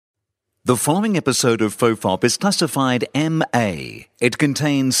The following episode of Fofop is classified MA. It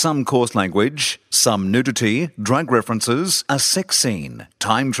contains some coarse language, some nudity, drug references, a sex scene,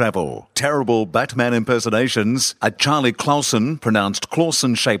 time travel, terrible Batman impersonations, a Charlie Clausen, pronounced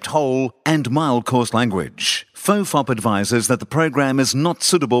Clausen-shaped hole, and mild coarse language. Fofop advises that the program is not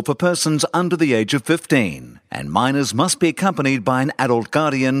suitable for persons under the age of 15, and minors must be accompanied by an adult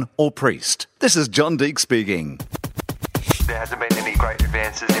guardian or priest. This is John Deek speaking. There hasn't been any great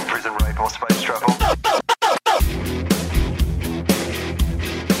advances in prison rape or space travel. The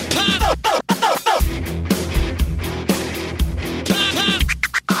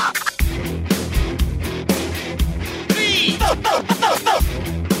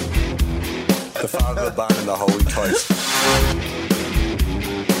Father, the Son, and the Holy Toast.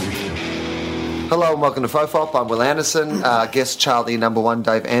 Hello and welcome to Fofop. I'm Will Anderson. Guest Charlie number one,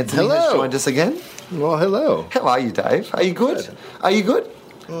 Dave Anthony, has joined us again. Well, hello. How are you, Dave? Are you good? Are you good?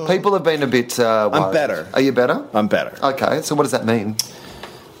 People have been a bit worried. I'm better. Are you better? I'm better. Okay, so what does that mean?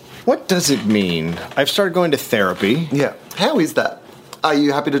 What does it mean? I've started going to therapy. Yeah. How is that? Are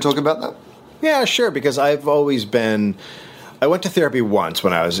you happy to talk about that? Yeah, sure, because I've always been... I went to therapy once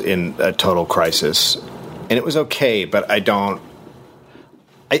when I was in a total crisis, and it was okay, but I don't...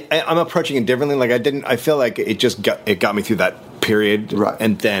 I'm approaching it differently. Like, I feel like it got me through that period. Right.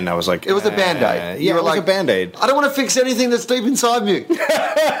 And then I was like... It was a Band-Aid. Yeah, it was a Band-Aid. I don't want to fix anything that's deep inside me.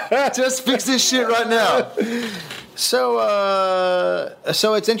 Just fix this shit right now. So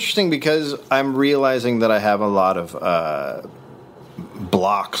it's interesting because I'm realizing that I have a lot of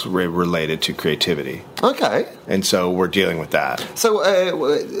blocks related to creativity. Okay. And so we're dealing with that.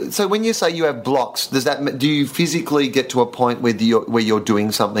 So when you say you have blocks, do you physically get to a point where you're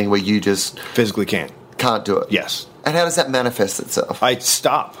doing something where you just Physically can't do it? Yes. And how does that manifest itself? I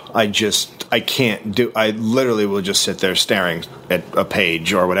stop. I can't do. I literally will just sit there staring at a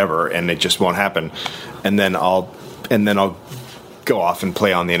page or whatever, and it just won't happen. And then I'll go off and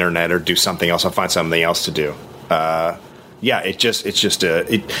play on the internet or do something else. I'll find something else to do. I'll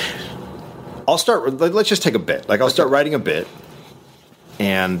start. Let's just take a bit. Like I'll start writing a bit,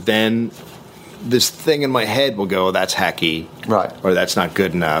 and then this thing in my head will go, "That's hacky," right? Or "That's not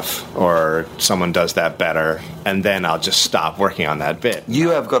good enough," or "Someone does that better," and then I'll just stop working on that bit. You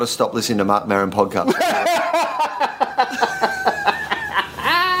have got to stop listening to Mark Maron podcasts.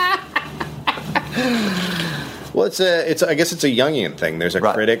 Well, I guess it's a Jungian thing. There's a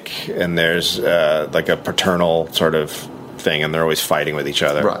critic, and there's like a paternal sort of thing, and they're always fighting with each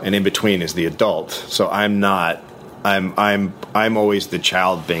other. Right. And in between is the adult. So I'm not. I'm always the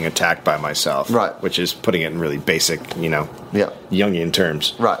child being attacked by myself. Right. Which is putting it in really basic, Jungian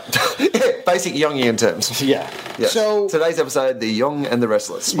terms. Right. Basic Jungian terms. Yeah. Yes. So today's episode, the young and the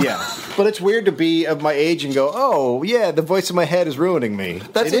restless. Yeah. But it's weird to be of my age and go, oh, yeah, the voice in my head is ruining me.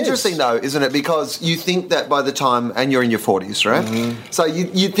 That's interesting, though, isn't it? Because you think that by the time, and you're in your 40s, right? Mm-hmm. So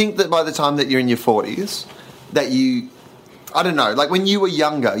you think that by the time that you're in your 40s, that you... I don't know, like when you were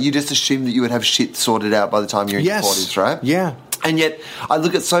younger, you just assumed that you would have shit sorted out by the time you're in your 40s, right? Yeah. And yet, I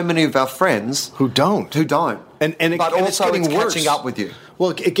look at so many of our friends... Who don't. And also it's worse. Catching up with you. Well,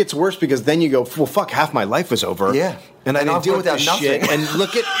 it gets worse because then you go, well, fuck, half my life is over. Yeah. And I didn't deal with this nothing. shit. And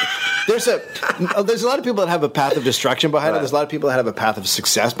look at... There's a lot of people that have a path of destruction behind them. There's a lot of people that have a path of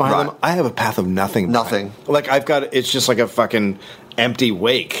success behind them. I have a path of nothing. Nothing. Like, it's just like a fucking... empty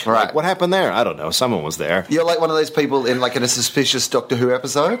wake. Right. Like, what happened there? I don't know. Someone was there. You're like one of those people in a suspicious Doctor Who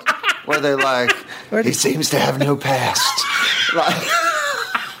episode where they're like, he seems to have no past. Like,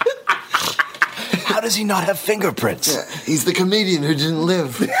 how does he not have fingerprints? Yeah, he's the comedian who didn't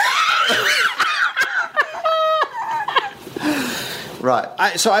live.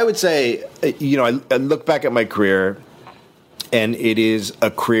 Right. So I would say, I look back at my career, and it is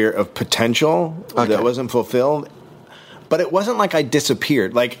a career of potential that wasn't fulfilled. But it wasn't like I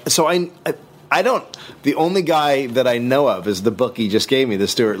disappeared. Like, so I don't... The only guy that I know of is the book he just gave me, the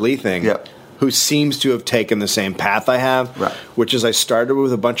Stuart Lee thing, who seems to have taken the same path I have, which is I started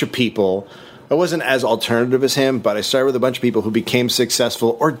with a bunch of people. I wasn't as alternative as him, but I started with a bunch of people who became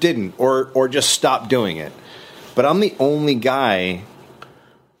successful or didn't, or just stopped doing it. But I'm the only guy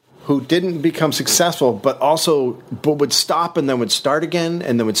who didn't become successful, but would stop and then would start again,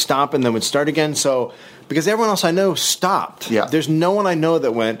 and then would stop and then would start again. So... Because everyone else I know stopped. Yeah. There's no one I know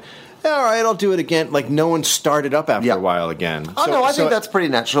that went, all right, I'll do it again. Like, no one started up after a while again. I think that's pretty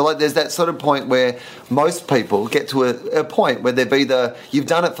natural. Like, there's that sort of point where most people get to a point where they've either, you've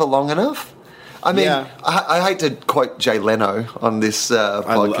done it for long enough. I mean, I hate to quote Jay Leno on this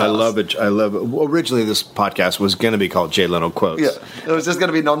podcast. I love it. Well, originally, this podcast was going to be called Jay Leno Quotes. Yeah, it was just going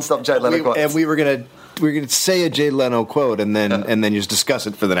to be non-stop Jay Leno quotes. And we were going to to say a Jay Leno quote and then just discuss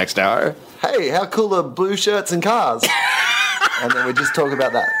it for the next hour. Hey, how cool are blue shirts and cars? And then we just talk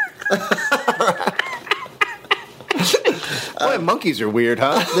about that. Boy, monkeys are weird,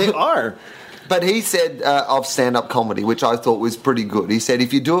 huh? They are. But he said of stand-up comedy, which I thought was pretty good. He said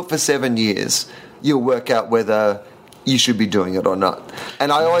if you do it for 7 years, you'll work out whether you should be doing it or not.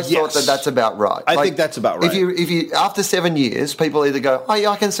 And I always thought that that's about right. I think that's about right. If you after 7 years, people either go, oh yeah,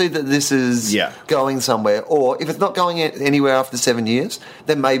 I can see that this is going somewhere, or if it's not going anywhere after 7 years,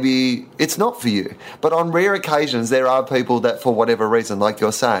 then maybe it's not for you. But on rare occasions, there are people that, for whatever reason, like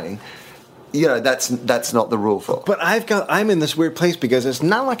you're saying, that's not the rule for. But I'm in this weird place because it's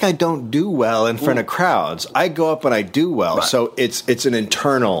not like I don't do well in front of crowds. I go up when I do well, right. So it's an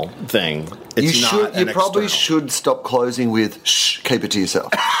internal thing. It's you probably should stop closing with "shh, keep it to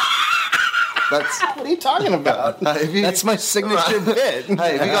yourself." What are you talking about? That's my signature bit.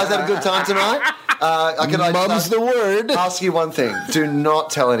 Hey, have you guys had a good time tonight? Mum's the word. Ask you one thing: do not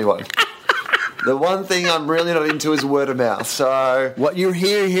tell anyone. The one thing I'm really not into is word of mouth. So what you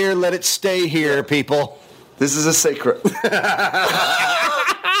hear here, let it stay here, people. This is a secret.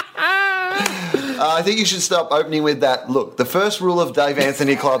 I think you should stop opening with that. Look, the first rule of Dave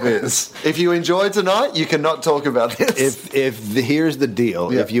Anthony Club is if you enjoy tonight, you cannot talk about this. Here's the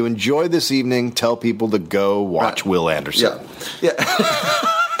deal. Yeah. If you enjoy this evening, tell people to go watch Will Anderson. Yeah.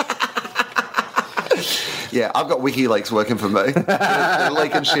 Yeah, I've got WikiLeaks working for me. They're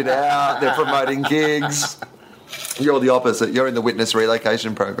leaking shit out. They're promoting gigs. You're the opposite. You're in the witness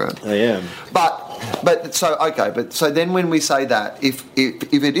relocation program. I am. But so then when we say that, if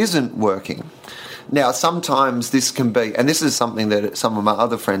it isn't working, now sometimes this can be, and this is something that some of my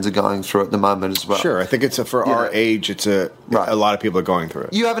other friends are going through at the moment as well. Sure, I think it's for our age. It's a lot of people are going through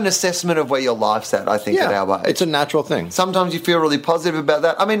it. You have an assessment of where your life's at. I think at our age, it's a natural thing. Sometimes you feel really positive about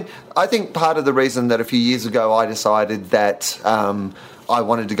that. I mean, I think part of the reason that a few years ago I decided that I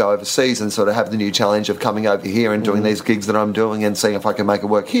wanted to go overseas and sort of have the new challenge of coming over here and doing these gigs that I'm doing and seeing if I can make it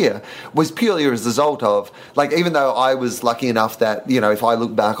work here was purely as a result of, like, even though I was lucky enough that, if I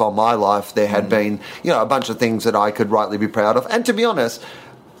look back on my life, there had been, a bunch of things that I could rightly be proud of. And to be honest,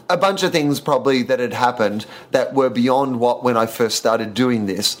 a bunch of things probably that had happened that were beyond what, when I first started doing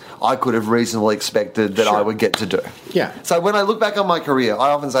this, I could have reasonably expected that I would get to do. Yeah. So when I look back on my career, I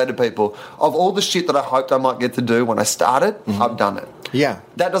often say to people, of all the shit that I hoped I might get to do when I started, I've done it. Yeah.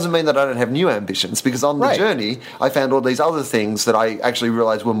 That doesn't mean that I don't have new ambitions, because on the journey, I found all these other things that I actually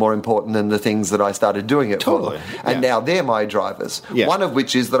realised were more important than the things that I started doing it for. And now they're my drivers. Yeah. One of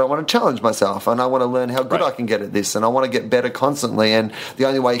which is that I want to challenge myself and I want to learn how good I can get at this and I want to get better constantly. And the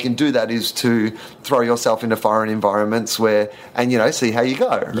only way you can do that is to throw yourself into foreign environments and see how you go,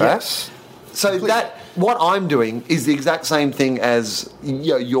 right? Yes. So what I'm doing is the exact same thing as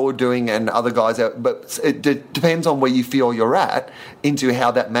you're doing and other guys out, but it depends on where you feel you're at into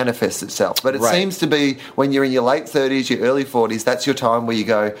how that manifests itself. But it seems to be when you're in your late 30s, your early 40s, that's your time where you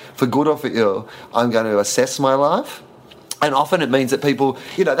go, for good or for ill, I'm going to assess my life. And often it means that people,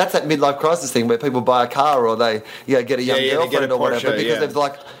 that's that midlife crisis thing where people buy a car or they get a young girlfriend or whatever because they're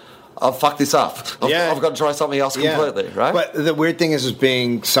like, I've fucked this up. I've got to try something else completely, right? But the weird thing is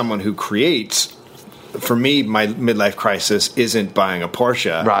being someone who creates, for me, my midlife crisis isn't buying a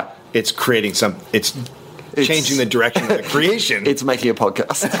Porsche. Right. It's creating it's changing the direction of the creation. It's making a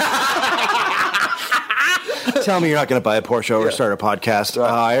podcast. Tell me you're not going to buy a Porsche or start a podcast. Right.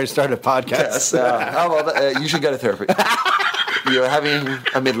 I already started a podcast. Yes. You should go to therapy. You're having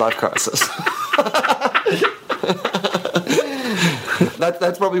a midlife crisis.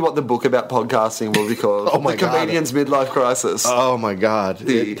 That's probably what the book about podcasting will be called. The Comedian's Midlife Crisis. Oh my God.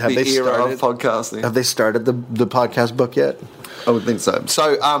 The era of podcasting. Have they started the podcast book yet? I would think so.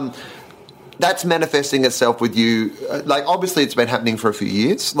 So that's manifesting itself with you. Obviously it's been happening for a few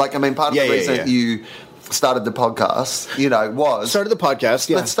years. Part of the reason you started the podcast, was... Started the podcast,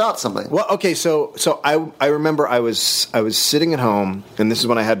 yeah. Let's start something. Well, okay, so I remember I was sitting at home, and this is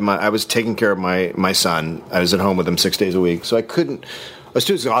when I was taking care of my son. I was at home with him 6 days a week, so I was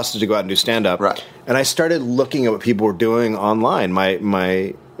too exhausted to go out and do stand-up. Right. And I started looking at what people were doing online,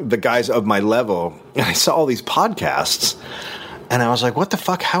 the guys of my level, and I saw all these podcasts, and I was like, what the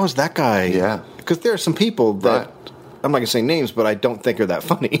fuck, how is that guy? Yeah. Because there are some people that... Right. I'm not going to say names, but I don't think are that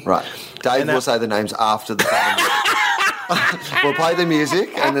funny. Right. Dave will say the names after the time. We'll play the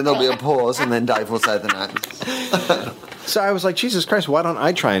music, and then there'll be a pause, and then Dave will say the names. So I was like, Jesus Christ, why don't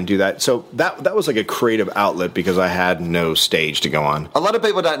I try and do that? So that was like a creative outlet because I had no stage to go on. A lot of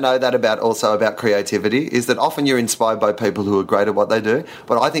people don't know that about creativity, is that often you're inspired by people who are great at what they do.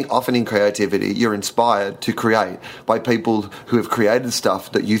 But I think often in creativity, you're inspired to create by people who have created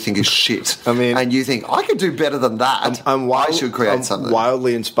stuff that you think is shit. I mean, and you think, I could do better than that. I should create something.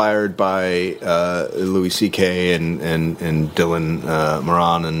 Wildly inspired by Louis C.K. and Dylan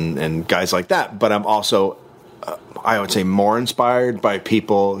Moran and guys like that. But I'm also, I would say, more inspired by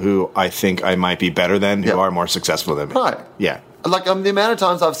people who I think I might be better than, who are more successful than me. Right. Yeah. Like the amount of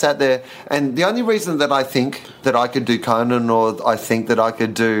times I've sat there, and the only reason that I think that I could do Conan, or I think that I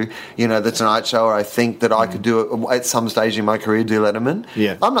could do, the Tonight Show, or I think that I could do it at some stage in my career, do Letterman.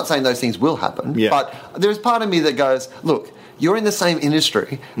 Yeah. I'm not saying those things will happen, but there's part of me that goes, look, you're in the same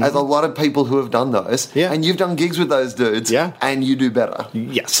industry as a lot of people who have done those, and you've done gigs with those dudes, and you do better.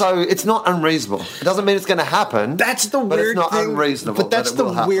 Yes. So it's not unreasonable. It doesn't mean it's going to happen. That's the but weird it's not thing. Unreasonable. But that's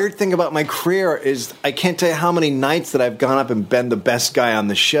the weird thing about my career is I can't tell you how many nights that I've gone up and been the best guy on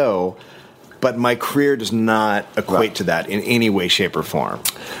the show, but my career does not equate to that in any way, shape, or form.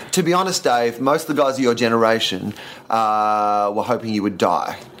 To be honest, Dave, most of the guys of your generation were hoping you would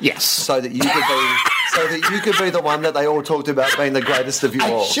die. Yes. So that you could be the one that they all talked about being the greatest of you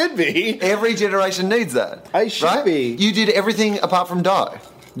all. I should be. Every generation needs that. I should be. You did everything apart from die.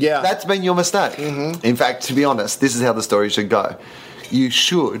 Yeah. That's been your mistake. Mm-hmm. In fact, to be honest, this is how the story should go. You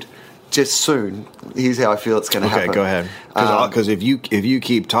should just soon. Here's how I feel it's going to happen. Okay, go ahead. Because if you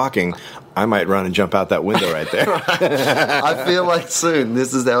keep talking, I might run and jump out that window right there. I feel like soon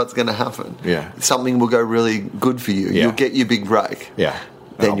this is how it's going to happen. Yeah. Something will go really good for you. Yeah. You'll get your big break. Yeah.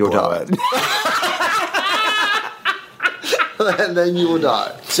 Then you'll die. And then you will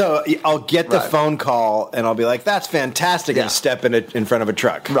die. So I'll get the phone call and I'll be like, that's fantastic, and step in front of a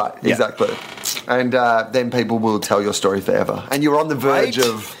truck. Right, exactly. And then people will tell your story forever. And you're on the verge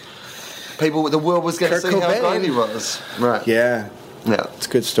of people, the world was going to see how great he was. Right. Yeah. Yeah. It's a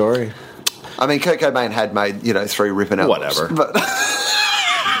good story. I mean, Kurt Cobain had made, 3 ripping albums. Whatever. But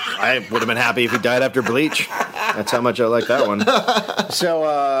I would have been happy if he died after Bleach. That's how much I like that one.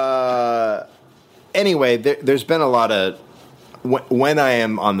 So, anyway, there's been a lot of... When I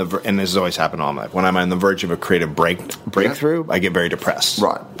am on the... And this has always happened all my life. When I'm on the verge of a creative breakthrough, I get very depressed.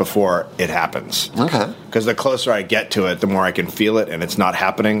 Right. Before it happens. Okay. Because the closer I get to it, the more I can feel it, and it's not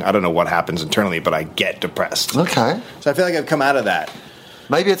happening. I don't know what happens internally, but I get depressed. Okay. So I feel like I've come out of that.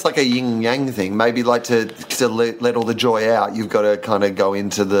 Maybe it's like a yin-yang thing. Maybe like to let all the joy out, you've got to kind of go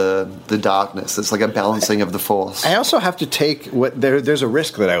into the darkness. It's like a balancing of the force. I also have to take there's a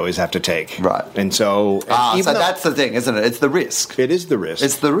risk that I always have to take. Right. And so... so that's the thing, isn't it? It's the risk. It is the risk.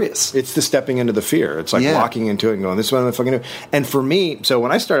 It's the risk. It's the stepping into the fear. It's like walking into it and going, this is what I'm fucking doing. And for me, so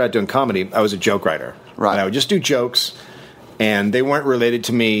when I started out doing comedy, I was a joke writer. Right. And I would just do jokes, and they weren't related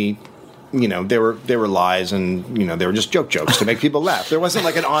to me. They were lies, and they were just jokes to make people laugh. There wasn't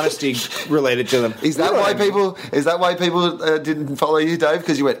like an honesty related to them. Is that why people didn't follow you, Dave?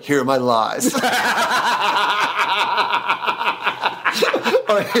 Because you went, here are my lies.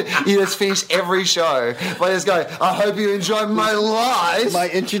 You just finish every show by just going, I hope you enjoy my lies. My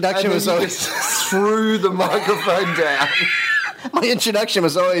introduction was always threw the microphone down. My introduction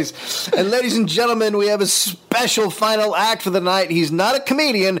was always, and ladies and gentlemen, we have a special final act for the night. He's not a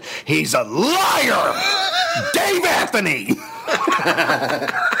comedian, he's a liar! Dave Anthony!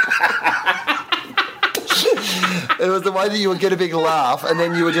 It was the way that you would get a big laugh, and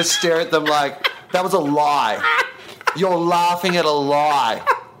then you would just stare at them like, that was a lie. You're laughing at a lie.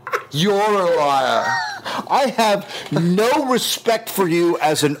 You're a liar. I have no respect for you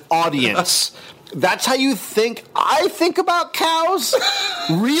as an audience. That's how you think I think about cows?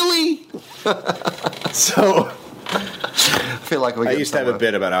 Really? So... I feel like I used to have a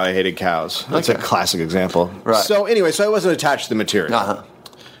bit about how I hated cows. That's a classic example. Right. So anyway, I wasn't attached to the material. Uh-huh.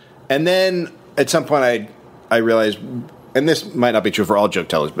 And then at some point I realized, and this might not be true for all joke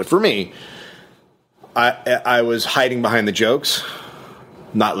tellers, but for me, I was hiding behind the jokes,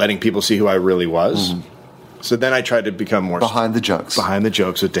 not letting people see who I really was. Mm. So then I tried to become more... Behind the jokes. Behind the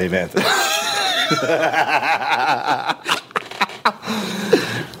jokes with Dave Anthony.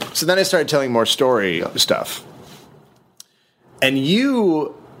 So then I started telling more story stuff. And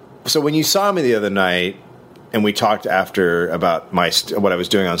so when you saw me the other night and we talked after about what I was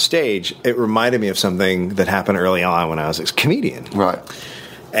doing on stage, it reminded me of something that happened early on when I was a comedian. Right.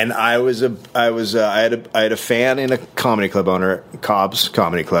 And I had a fan in a comedy club owner, Cobb's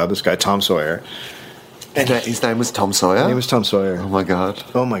Comedy Club, this guy Tom Sawyer. And his name was Tom Sawyer? His name was Tom Sawyer. Oh, my God.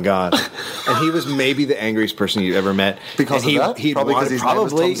 Oh, my God. And he was maybe the angriest person you ever met. Because and of that? Probably because his name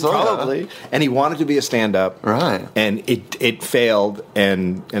was Tom Sawyer? Probably. And he wanted to be a stand-up. Right. And it failed,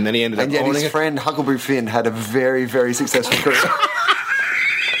 and then he ended up and yet owning his friend Huckleberry Finn had a very, very successful career.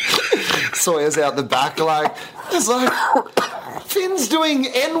 Sawyer's out the back it's like, Finn's doing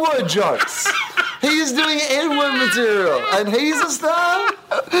N-word jokes. He's doing N-word material, and he's a star.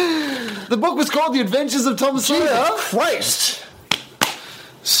 The book was called The Adventures of Tom Sawyer. Jesus Christ!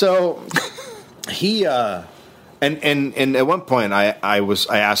 So he and at one point I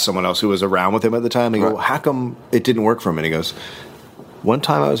asked someone else who was around with him at the time. They go, "How come it didn't work for him?" And he goes, "One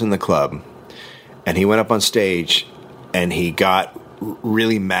time I was in the club, and he went up on stage, and he got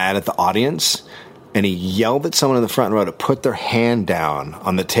really mad at the audience." And he yelled at someone in the front row to put their hand down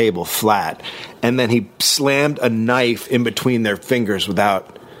on the table flat. And then he slammed a knife in between their fingers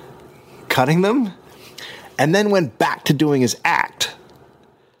without cutting them. And then went back to doing his act.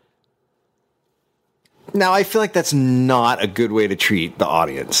 Now, I feel like that's not a good way to treat the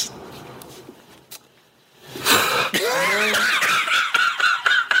audience.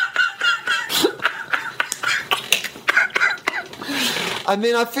 I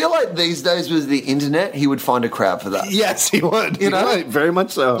mean, I feel like these days with the internet, he would find a crowd for that. Yes, he would. You know? He would, very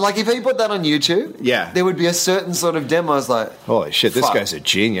much so. Like, if he put that on YouTube, there would be a certain sort of demo. I was like, holy shit, this fuck. guy's a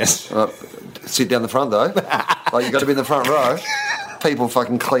genius. Sit down the front, though. Like, you got to be in the front row. People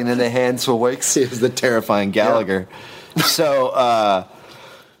fucking cleaning their hands for weeks. He was the terrifying Gallagher. Yeah. So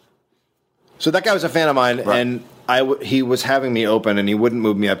that guy was a fan of mine, and he was having me open, and he wouldn't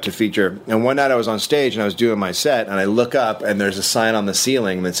move me up to feature. And one night I was on stage, and I was doing my set, and I look up, and there's a sign on the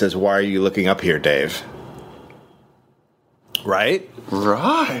ceiling that says, "Why are you looking up here, Dave?" Right?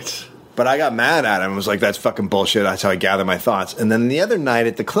 Right. But I got mad at him. I was like, that's fucking bullshit. That's how I gather my thoughts. And then the other night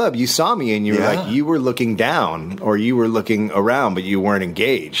at the club, you saw me, and you were like, you were looking down, or you were looking around, but you weren't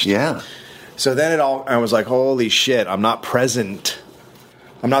engaged. Yeah. So then I was like, holy shit, I'm not present.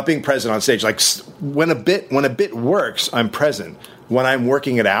 I'm not being present on stage. Like, when a bit works, I'm present. When I'm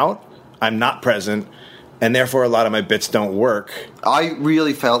working it out, I'm not present, and therefore a lot of my bits don't work. I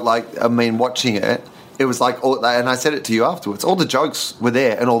really felt like, watching it, it was like, and I said it to you afterwards, all the jokes were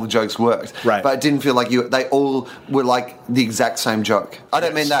there and all the jokes worked. Right. But it didn't feel like they all were like the exact same joke. I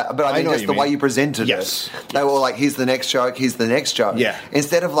don't mean that, but I mean just the way you presented it. They were all like, here's the next joke, here's the next joke. Yeah.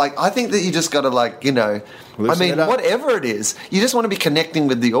 Instead of like, I think that you just got to whatever it is, you just want to be connecting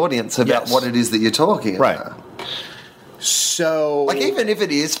with the audience about what it is that you're talking about. Right. So... Like, even if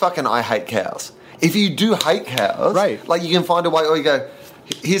it is fucking I hate cows. If you do hate cows, right. Like, you can find a way, or you go...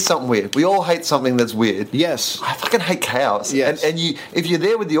 Here's something weird. We all hate something that's weird. Yes. I fucking hate cows. Yes. And if you're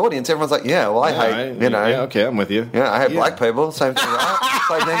there with the audience, everyone's like, yeah, well, I hate, Yeah, okay, I'm with you. Yeah, I hate black people. Same thing, right?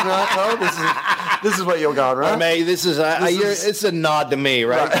 Same thing, right? Well, this is where you're going, right? Mate, it's a nod to me,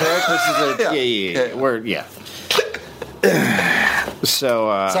 right? This is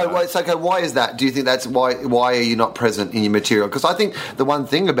So it's okay. Why is that? Do you think that's why are you not present in your material? Because I think the one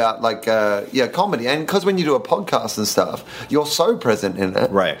thing about comedy, and because when you do a podcast and stuff, you're so present in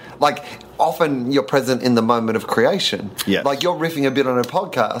it, right? Like, often you're present in the moment of creation. Yeah, like you're riffing a bit on a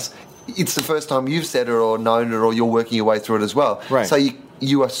podcast. It's the first time you've said it or known it, or you're working your way through it as well. Right. So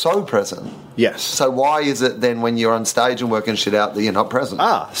you are so present. Yes. So why is it then when you're on stage and working shit out that you're not present?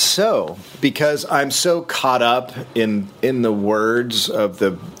 So because I'm so caught up in the words of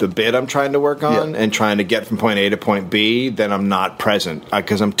the bit I'm trying to work on and trying to get from point A to point B, then I'm not present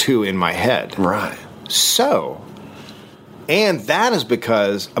because I'm too in my head. Right. So, and that is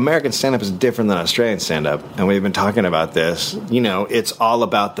because American stand-up is different than Australian stand-up, and we've been talking about this. You know, it's all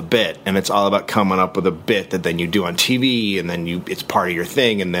about the bit, and it's all about coming up with a bit that then you do on TV, and then it's part of your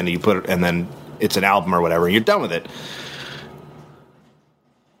thing, and then you put it, and then it's an album or whatever, and you're done with it.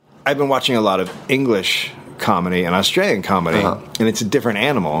 I've been watching a lot of English comedy and Australian comedy, and it's a different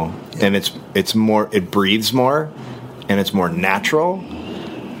animal, and it's more, it breathes more, and it's more natural,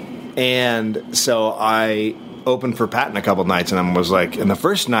 and so I opened for Patton a couple nights, and I was like, and the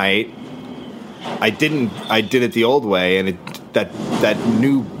first night I did it the old way, and that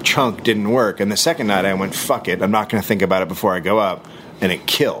new chunk didn't work, and the second night I went, fuck it, I'm not going to think about it before I go up, and it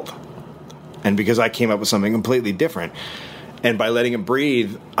killed. And because I came up with something completely different, and by letting it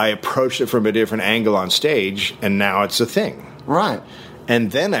breathe, I approached it from a different angle on stage, and now it's a thing. Right.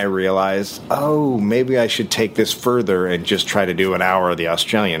 And then I realized, maybe I should take this further and just try to do an hour the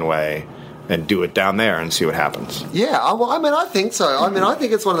Australian way and do it down there and see what happens. Yeah, I think so. I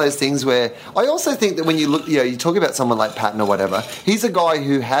think it's one of those things where I also think that when you look, you talk about someone like Patton or whatever, he's a guy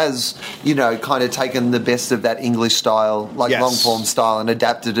who has, kind of taken the best of that English style, like long-form style, and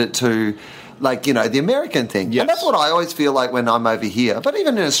adapted it to like, you know, the American thing. Yes. And that's what I always feel like when I'm over here. But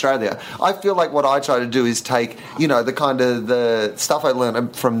even in Australia, I feel like what I try to do is take, you know, the kind of the stuff I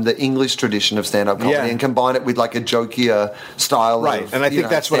learned from the English tradition of stand-up comedy and combine it with like a jokier style of, and I think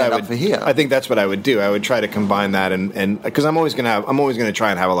that's what I would for here. I think that's what I would do. I would try to combine that and because I'm always going to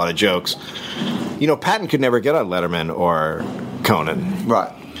try and have a lot of jokes. You know, Patton could never get on Letterman or Conan.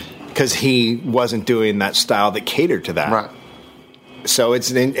 Right. Because he wasn't doing that style that catered to that. Right. So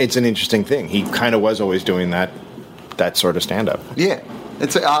it's an interesting thing. He kind of was always doing that sort of stand-up. Yeah.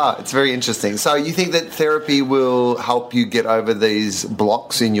 It's very interesting. So you think that therapy will help you get over these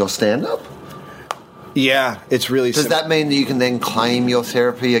blocks in your stand-up? Yeah, it's really... Does that mean that you can then claim your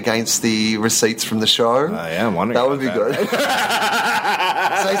therapy against the receipts from the show? Yeah, I'm wondering that would be about good.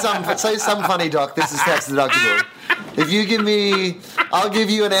 say some funny, Doc. This is tax deductible. If you give me... I'll give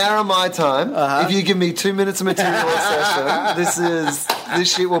you an hour of my time. If you give me 2 minutes of material a session,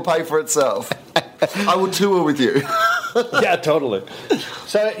 this shit will pay for itself. I will tour with you. Yeah, totally.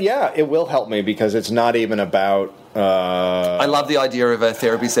 So, yeah, it will help me because it's not even about... I love the idea of a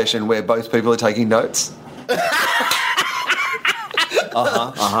therapy session where both people are taking notes. Yeah.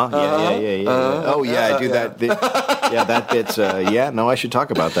 Oh, yeah, I do that. That bit's... no, I should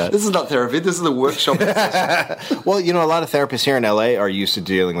talk about that. This is not therapy. This is a workshop. Well, you know, a lot of therapists here in LA are used to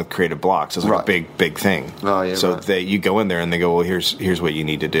dealing with creative blocks. It's like a big thing. Oh, yeah, so you go in there and they go, well, here's what you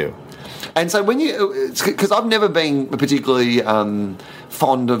need to do. And so when because I've never been particularly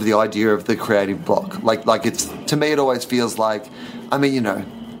fond of the idea of the creative block. Like it's, to me, it always feels like, I mean, you know,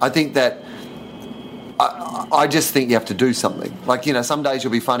 I think that I just think you have to do something. Like, you know, some days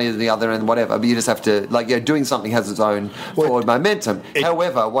you'll be funnier than the other and whatever, but you just have to, like, doing something has its own forward momentum.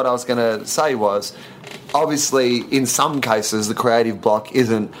 However, what I was going to say was, obviously, in some cases, the creative block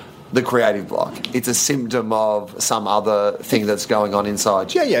isn't the creative block. It's a symptom of some other thing that's going on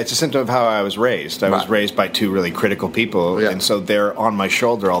inside you. Yeah, it's a symptom of how I was raised. I was raised by two really critical people, and so they're on my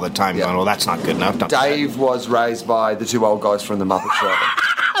shoulder all the time going, well, that's not good enough. Dave was raised by the two old guys from the Muppet Show.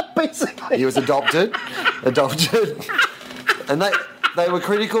 Basically. He was adopted, and they were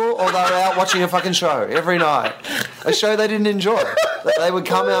critical, or they were out watching a fucking show every night. A show they didn't enjoy. They would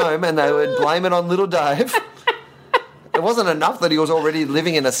come home and they would blame it on little Dave. It wasn't enough that he was already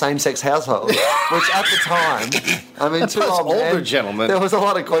living in a same-sex household, which at the time, I mean, two older gentlemen. There was a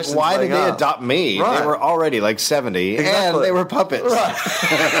lot of questions. Why did they adopt me? Right. They were already like 70, and they were puppets. Right.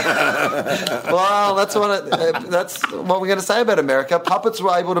 Well, that's what we're going to say about America. Puppets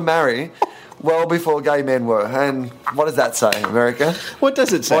were able to marry well before gay men were. And what does that say, America? What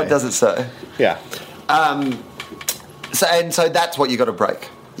does it say? What does it say? Yeah. So that's what you got to break.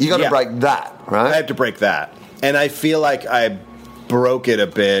 You got to break that, right? I have to break that. And I feel like I broke it a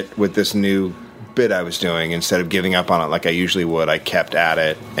bit with this new bit I was doing. Instead of giving up on it like I usually would, I kept at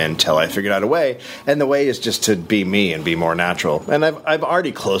it until I figured out a way. And the way is just to be me and be more natural. And I'm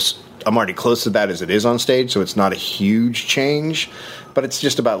already close to that as it is on stage, so it's not a huge change. But it's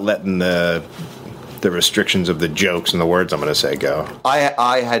just about letting the restrictions of the jokes and the words I'm going to say go.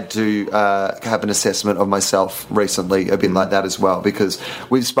 I had to have an assessment of myself recently, a bit like that as well, because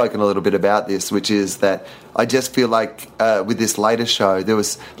we've spoken a little bit about this, which is that I just feel like with this latest show, there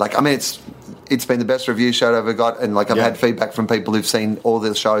was like, I mean, it's been the best review show I've ever got, and like I've had feedback from people who've seen all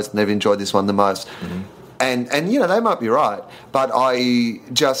the shows and they've enjoyed this one the most. Mm-hmm. And you know, they might be right, but I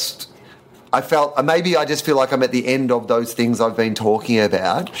just feel like I'm at the end of those things I've been talking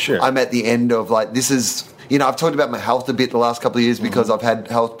about. Sure. I'm at the end of, like, this is, you know, I've talked about my health a bit the last couple of years because I've had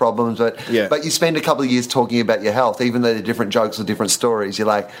health problems, but you spend a couple of years talking about your health, even though they're different jokes or different stories. You're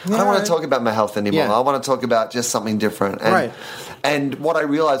like, I don't want to talk about my health anymore. I want to talk about just something different. And what I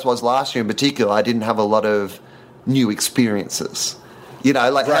realised was last year in particular, I didn't have a lot of new experiences. You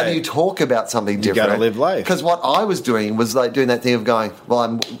know, like, how do you talk about something different? You got to live life. Because what I was doing was like doing that thing of going,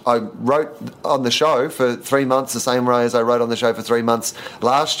 well, I wrote on the show for 3 months the same way as I wrote on the show for 3 months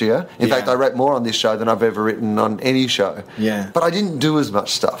last year. In fact, I wrote more on this show than I've ever written on any show. Yeah. But I didn't do as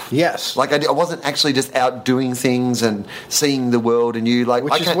much stuff. Yes. Like, I wasn't actually just out doing things and seeing the world and you. Like,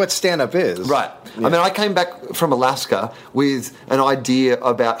 which is what stand-up is. Right. Yeah. I mean, I came back from Alaska with an idea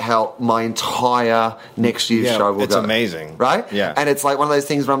about how my entire next year's show will go. It's amazing. Right? Yeah. And it's like one of those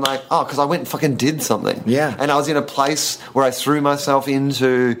things where I'm like, because I went and fucking did something. Yeah. And I was in a place where I threw myself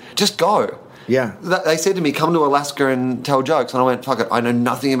into just go. Yeah. They said to me, come to Alaska and tell jokes. And I went, fuck it, I know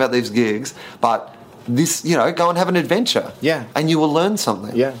nothing about these gigs, but this, you know, go and have an adventure. Yeah. And you will learn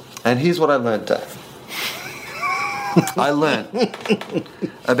something. Yeah. And here's what I learned, Dave. I learned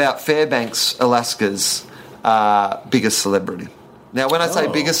about Fairbanks, Alaska's biggest celebrity. Now, when I say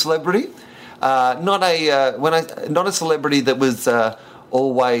biggest celebrity, not a celebrity that was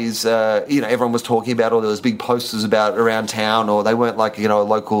always, everyone was talking about, or there was big posters about around town, or they weren't like, a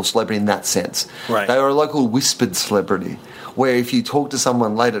local celebrity in that sense. Right. They were a local whispered celebrity, where if you talk to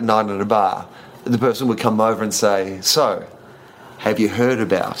someone late at night at a bar, the person would come over and say, "So, have you heard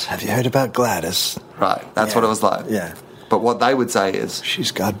about?" Have you heard about Gladys? Right, that's what it was like. Yeah. But what they would say is,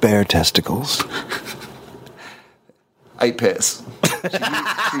 She's got bare testicles. 8 pairs.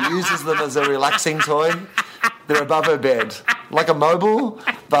 She uses them as a relaxing toy. They're above her bed. Like a mobile,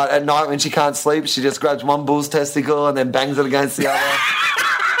 but at night when she can't sleep, she just grabs one bull's testicle and then bangs it against the other.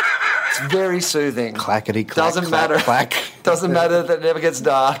 It's very soothing. Clackety clack. Doesn't matter. Clack. Doesn't matter that it never gets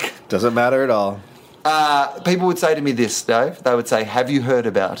dark. Doesn't matter at all. People would say to me this, Dave. They would say, "Have you heard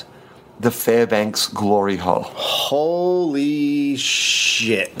about the Fairbanks Glory Hole?" Holy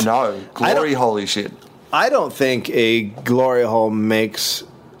shit. No, glory holy shit. I don't think a glory hole makes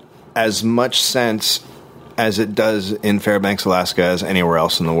as much sense as it does in Fairbanks, Alaska, as anywhere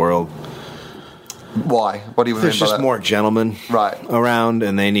else in the world. Why? What do you mean by There's just that? more gentlemen around,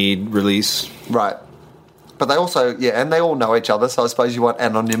 and they need release. Right. But they also, and they all know each other, so I suppose you want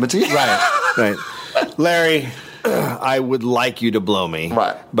anonymity. Right. Larry, I would like you to blow me.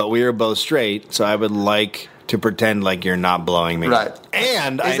 Right. But we are both straight, so I would like to pretend like you're not blowing me. Right.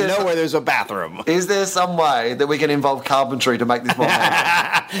 And I know where there's a bathroom. Is there some way that we can involve carpentry to make this more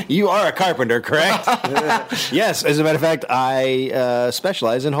happen? You are a carpenter, correct? Yes, as a matter of fact, I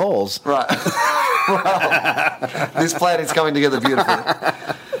specialize in holes. Right. Well, this plan is coming together beautifully.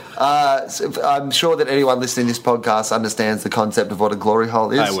 So I'm sure that anyone listening to this podcast understands the concept of what a glory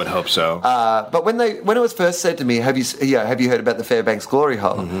hole is. I would hope so. But when it was first said to me, have you heard about the Fairbanks Glory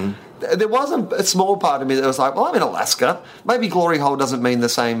Hole? Mm-hmm. There was a small part of me that was like, well, I'm in Alaska. Maybe glory hole doesn't mean the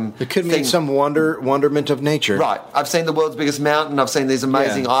same It could thing. mean some wonderment of nature. Right. I've seen the world's biggest mountain. I've seen these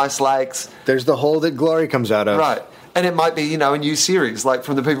amazing ice lakes. There's the hole that glory comes out of. Right. And it might be, a new series, like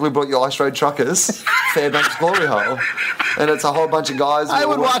from the people who brought you Ice Road Truckers, Fairbanks Glory Hole. And it's a whole bunch of guys. I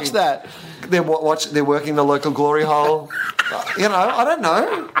would watch that. They're working the local glory hole. I don't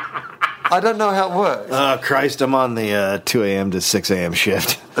know. I don't know how it works. Oh, Christ, I'm on the 2 a.m. to 6 a.m.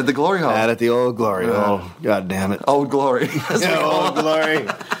 shift. At the glory hole? At the old glory hole. God damn it. Old glory. Old glory.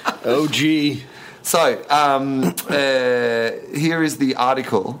 OG. So, here is the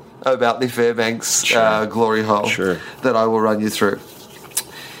article about the Fairbanks Glory Hole that I will run you through.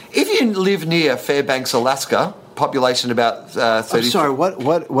 If you live near Fairbanks, Alaska, population about 30... I'm sorry,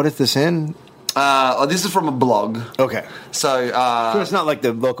 what is this in? This is from a blog. Okay. So it's not like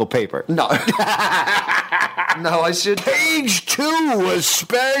the local paper. No. No, I should... Page 2 was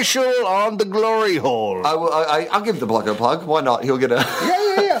special on the glory hole. I'll give the blog a plug. Why not? He'll get a...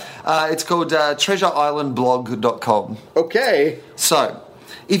 Yeah. It's called treasureislandblog.com. Okay. So,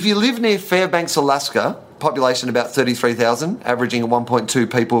 if you live near Fairbanks, Alaska, population about 33,000, averaging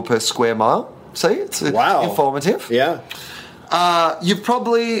 1.2 people per square mile. See? It's informative. Yeah. You've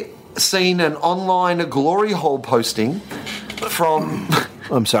probably seen an online glory hole posting from...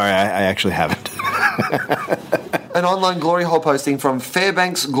 I'm sorry, I actually haven't. An online glory hole posting from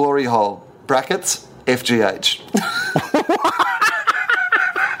Fairbanks Glory Hole, brackets, FGH.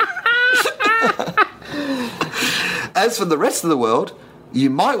 As for the rest of the world, you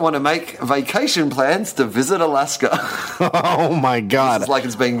might want to make vacation plans to visit Alaska. Oh, my God. It's like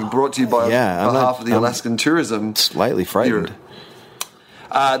it's being brought to you by behalf of the Alaskan Tourism. Slightly frightened.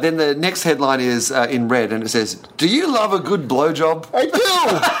 Then the next headline is in red, and it says, "Do you love a good blowjob?" I do!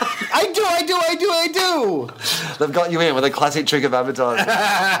 I do! They've got you in with a classic trick of advertising.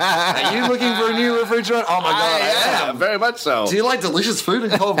 Are you looking for a new refrigerator? Oh, my God, I am. Very much so. Do you like delicious food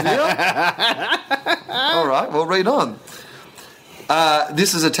and cold beer? All right, well, read on.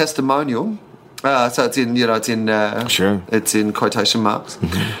 This is a testimonial. So it's in, it's in quotation marks.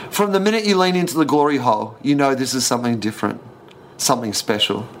 Mm-hmm. From the minute you lean into the glory hole, you know this is something different, something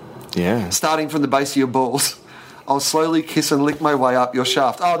special. Yeah. Starting from the base of your balls, I'll slowly kiss and lick my way up your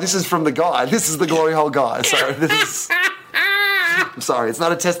shaft. Oh, this is from the guy. This is the glory hole guy. So this is... I'm sorry, it's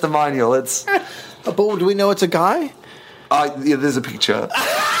not a testimonial. It's... But do we know it's a guy? There's a picture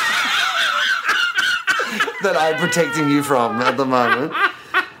that I'm protecting you from at the moment.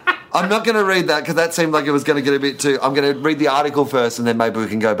 I'm not going to read that because that seemed like it was going to get a bit too... I'm going to read the article first and then maybe we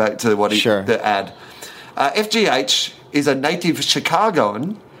can go back to what the ad. FGH is a native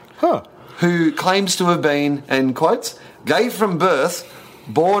Chicagoan who claims to have been, in quotes, gay from birth,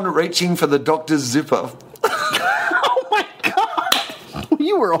 born reaching for the doctor's zipper. Oh, my God.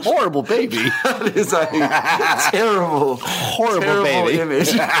 You were a horrible baby. That is a horrible baby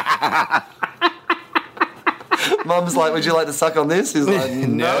image. Mum's like, would you like to suck on this? He's like,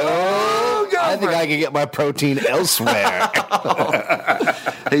 no. I think I can get my protein elsewhere.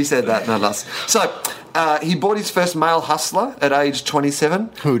 He said that, not us. So, he bought his first male hustler at age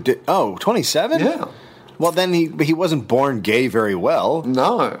 27. Who did? Oh, 27? Yeah. Well, then he wasn't born gay very well.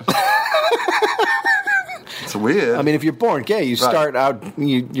 No. It's weird. I mean, if you're born gay, you start out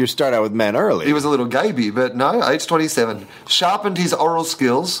you start out with men early. He was a little gaby, but no, age 27. Sharpened his oral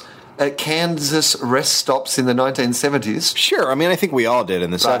skills at Kansas rest stops in the 1970s. Sure. I mean, I think we all did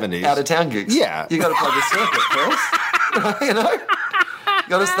in the 70s. Out of town gigs. Yeah. You got to play the circuit first. You know?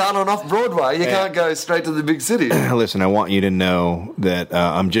 Got to start on off Broadway. You can't go straight to the big city. Listen, I want you to know that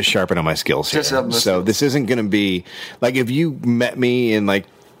I'm just sharpening my skills here. So this isn't going to be like if you met me in like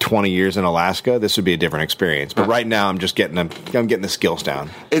 20 years in Alaska, this would be a different experience. But right now, I'm getting the skills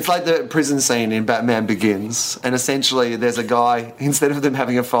down. It's like the prison scene in Batman Begins, and essentially there's a guy, instead of them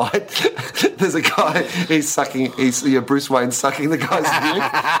having a fight, there's a guy, Bruce Wayne sucking the guy's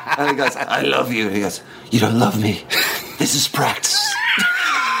dick, and he goes, I love you. And he goes, you don't love me. This is practice.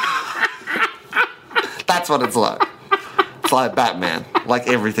 That's what it's like. It's like Batman, like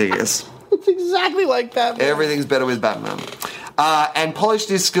everything is. It's exactly like Batman. Everything's better with Batman. And polished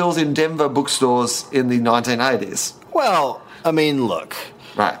his skills in Denver bookstores in the 1980s. Well, I mean, look.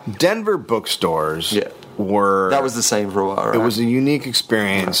 Right. Denver bookstores were... That was the same for a while, right? It was a unique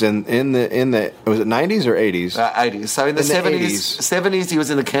experience in the... Was it 90s or 80s? 80s. So in the 70s, he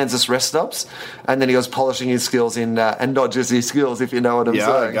was in the Kansas rest stops, and then he was polishing his skills in... and not just his skills, if you know what I'm saying.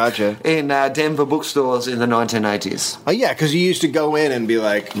 Yeah, gotcha. In Denver bookstores in the 1980s. Oh, yeah, because you used to go in and be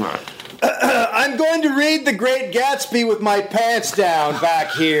like... Right. I'm going to read The Great Gatsby with my pants down back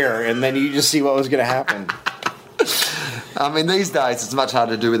here, and then you just see what was going to happen. I mean, these days it's much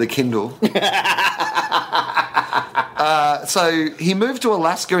harder to do with a Kindle. So he moved to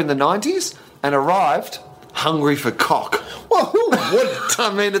Alaska in the 90s and arrived hungry for cock. Well, who wouldn't?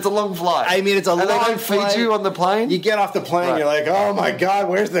 I mean, it's a long flight. I mean, it's a long flight. And they don't feed you on the plane? You get off the plane, You're like, oh my God,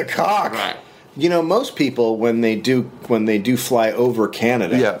 where's the cock? Right. You know, most people when they do fly over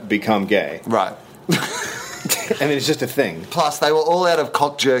Canada become gay. Right. And it's just a thing. Plus, they were all out of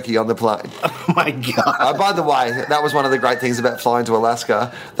cock jerky on the plane. Oh my God. By the way, that was one of the great things about flying to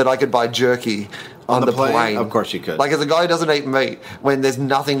Alaska, that I could buy jerky on the plane. Of course you could. Like, as a guy who doesn't eat meat, when there's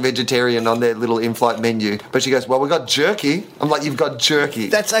nothing vegetarian on their little in-flight menu. But she goes, well, we got jerky. I'm like, you've got jerky.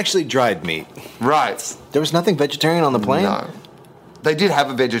 That's actually dried meat. Right. There was nothing vegetarian on the plane? No. They did have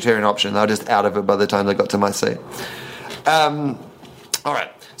a vegetarian option. They were just out of it by the time they got to my seat. All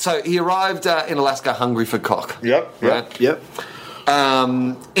right. So he arrived in Alaska hungry for cock. Yep.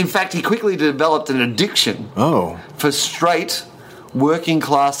 In fact, he quickly developed an addiction for straight working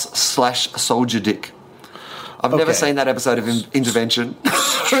class / soldier dick. I've never seen that episode of Intervention.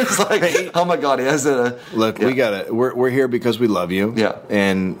 It's like, oh my God, he has a... Look, we got it. We're here because we love you. Yeah.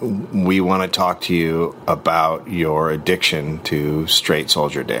 And we want to talk to you about your addiction to straight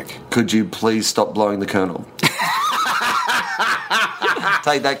soldier dick. Could you please stop blowing the colonel?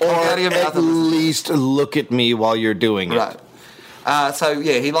 Take that cock out of your mouth. At least look at me while you're doing it. Right.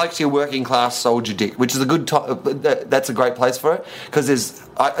 He likes your working class soldier dick, which is a good. That's a great place for it, because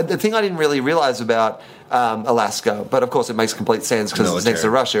the thing I didn't really realize about Alaska, but of course it makes complete sense because it's next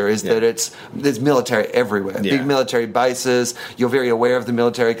to Russia, is that there's military everywhere, big military bases. You're very aware of the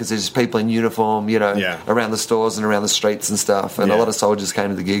military because there's people in uniform, around the stores and around the streets and stuff, and a lot of soldiers came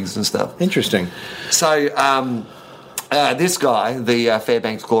to the gigs and stuff. Interesting. So this guy, the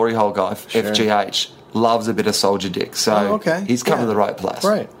Fairbanks Glory Hole guy, FGH. Loves a bit of soldier dick, so he's come to the right place.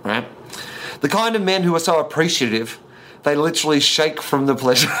 Right. The kind of men who are so appreciative, they literally shake from the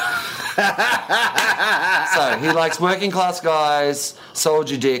pleasure. So he likes working class guys,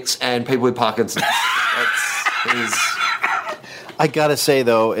 soldier dicks, and people with Parkinson's. I gotta say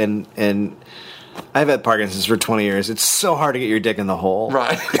though, and I've had Parkinson's for 20 years. It's so hard to get your dick in the hole.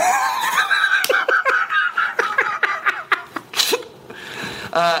 Right.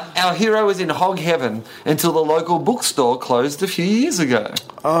 Our hero was in hog heaven until the local bookstore closed a few years ago.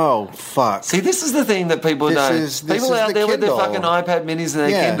 Oh, fuck. See, this is the thing that people don't. People out there with their fucking iPad minis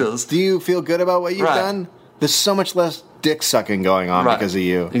and their Kindles. Do you feel good about what you've done? There's so much less dick sucking going on because of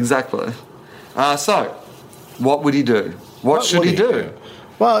you. Exactly. So, what would he do? What should he do?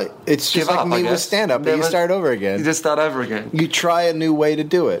 Well, it's just like me with stand-up. You start over again. You just start over again. You try a new way to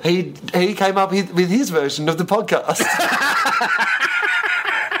do it. He came up with his version of the podcast.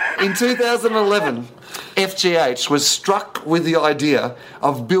 In 2011, FGH was struck with the idea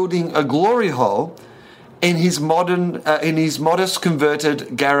of building a glory hole in his modest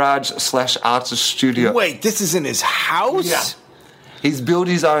converted garage / artist studio. Wait, this is in his house? Yeah. He's built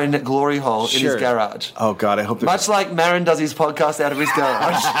his own glory hole in his garage. Oh, God, I hope... Much like Marin does his podcast out of his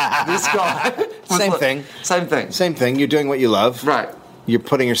garage. This guy... Same thing. Same thing. Same thing. You're doing what you love. Right. You're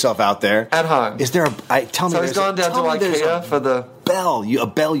putting yourself out there At home. Is there tell me? So he's gone down to IKEA for the bell. A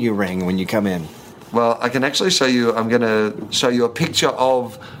bell you ring when you come in. Well, I can actually show you. I'm going to show you a picture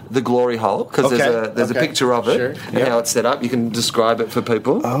of the glory hole because there's a picture of it and how it's set up. You can describe it for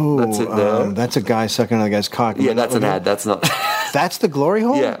people. Oh, that's it there. That's a guy sucking on a guy's cock. Yeah, that's an ad. That's not. That's the glory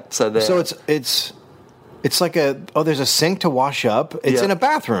hole. Yeah. So it's like there's a sink to wash up. It's in a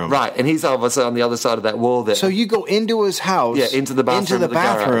bathroom. Right, and he's obviously on the other side of that wall there. So you go into his house. Yeah, into the bathroom.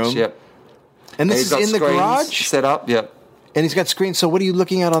 Garage, yep. And this is in the garage? Set up, yep. And he's got screens. So what are you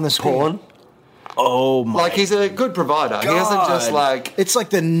looking at on the screen? Porn. Oh, my. Like, he's a good provider. God. He hasn't just, like... It's like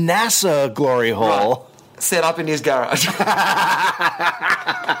the NASA glory hole. Right, set up in his garage.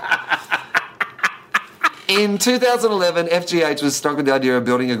 In 2011, FGH was struck with the idea of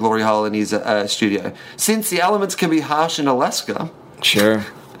building a glory hole in his studio. Since the elements can be harsh in Alaska... Sure.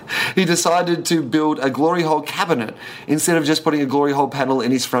 He decided to build a glory hole cabinet instead of just putting a glory hole panel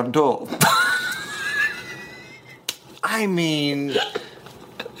in his front door. I mean...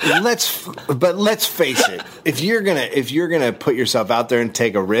 Let's face it. If you're gonna put yourself out there and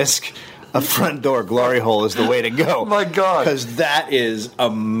take a risk, a front door glory hole is the way to go. My God, because that is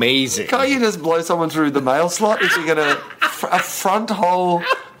amazing. Can't you just blow someone through the mail slot if you're gonna a front hole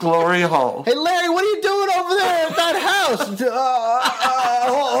glory hole? Hey Larry, what are you doing over there at that house?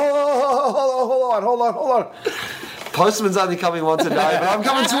 Hold on. Postman's only coming once a day, but I'm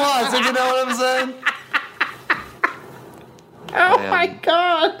coming twice. If you know what I'm saying. Oh my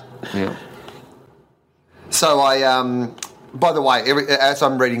God! Yeah. So by the way, as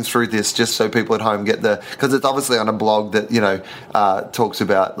I'm reading through this, just so people at home get because it's obviously on a blog that talks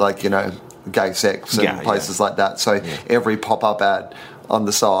about gay sex and places like that. So every pop-up ad on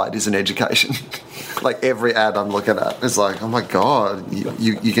the side is an education. Like every ad I'm looking at is like, oh my God,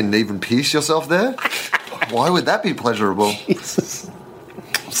 you can even pierce yourself there. Why would that be pleasurable? Jesus.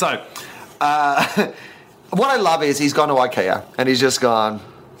 So. What I love is he's gone to IKEA and he's just gone.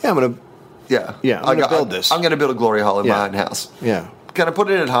 Yeah, I'm gonna build this. I'm going to build a glory hole in my own house. Yeah, going to put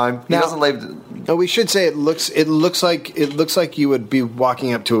it at home. He doesn't leave. No, we should say it looks like you would be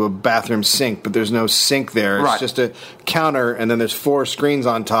walking up to a bathroom sink, but there's no sink there. It's just a counter, and then there's 4 screens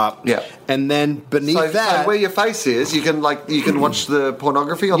on top. Yeah, and then beneath that, so where your face is, you can watch the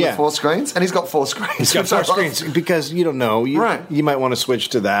pornography on the 4 screens, and he's got 4 screens. He's got 4 screens because you don't know. You might want to switch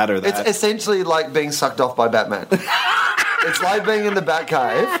to that or that. It's essentially like being sucked off by Batman. It's like being in the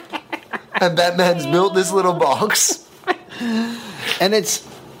Batcave, and Batman's built this little box, and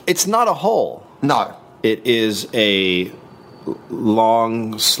it's not a hole. No. It is a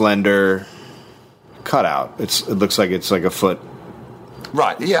long, slender cutout. It looks like it's like a foot.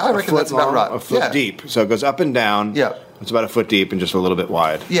 Right, yeah, I reckon that's about right. A foot deep. So it goes up and down. Yeah. It's about a foot deep and just a little bit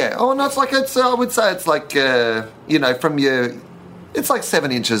wide. Yeah. Oh, no, I would say it's like, from your... It's like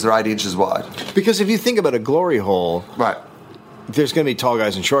 7 inches or 8 inches wide. Because if you think about a glory hole... Right. There's going to be tall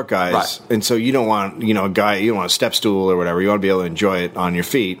guys and short guys, right. And so you don't want, a guy, you don't want a step stool or whatever. You want to be able to enjoy it on your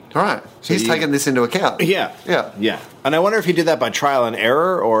feet. All right. So he's taken this into account. Yeah. And I wonder if he did that by trial and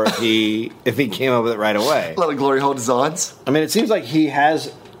error or if he came up with it right away. A lot of glory hole designs. I mean, it seems like he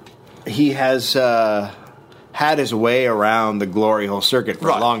has had his way around the glory hole circuit for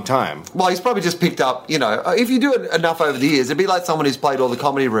a long time. Well, he's probably just picked up, if you do it enough over the years, it'd be like someone who's played all the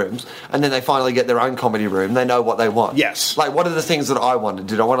comedy rooms and then they finally get their own comedy room. They know what they want. Yes. Like, what are the things that I wanted?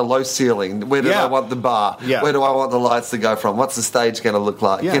 Did I want a low ceiling? Where do I want the bar? Yeah. Where do I want the lights to go from? What's the stage going to look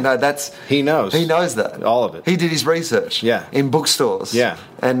like? Yeah. He knows. He knows that. All of it. He did his research. Yeah. In bookstores. Yeah.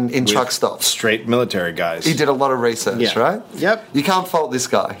 And in truck stops. Straight military guys. He did a lot of research, right? Yep. You can't fault this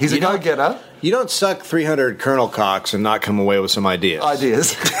guy. He's a go-getter. You don't suck 300 Colonel cocks and not come away with some ideas.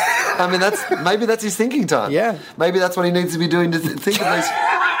 I mean, maybe that's his thinking time. Yeah. Maybe that's what he needs to be doing to think of these.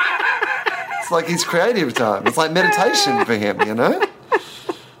 It's like his creative time. It's like meditation for him,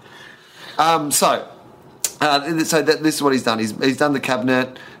 So this is what he's done. He's done the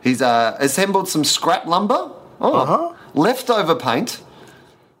cabinet. He's assembled some scrap lumber. Leftover paint.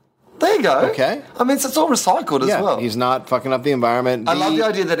 There you go. Okay. I mean, it's all recycled as well. He's not fucking up the environment. I love the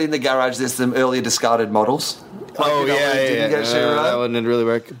idea that in the garage there's some earlier discarded models. That wouldn't really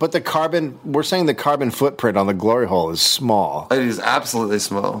work. But we're saying the carbon footprint on the glory hole is small. It is absolutely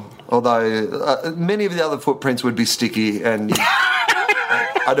small. Although many of the other footprints would be sticky and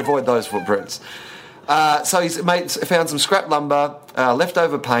I'd avoid those footprints. So he's found some scrap lumber,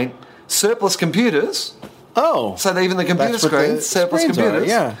 leftover paint, surplus computers. Oh. So even the computer screens, surplus computers,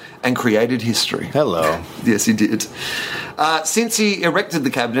 and created history. Hello. Yes, he did. Since he erected the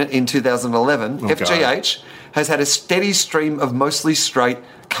cabinet in 2011, FGH has had a steady stream of mostly straight,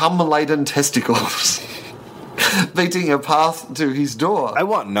 cum-laden testicles beating a path to his door. I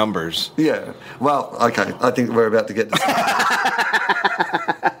want numbers. Yeah. Well, okay. I think we're about to get to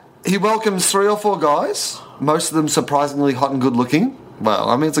He welcomes 3 or 4 guys, most of them surprisingly hot and good looking. Well,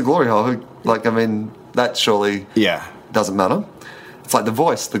 I mean, it's a glory hole. Like, I mean, that surely doesn't matter. It's like The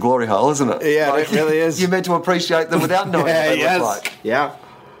Voice, the glory hole, isn't it? Yeah, like, it really is. You're meant to appreciate them without knowing what they look like. Yeah.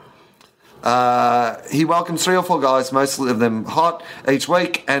 He welcomes 3 or 4 guys, most of them hot, each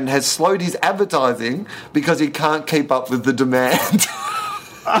week, and has slowed his advertising because he can't keep up with the demand.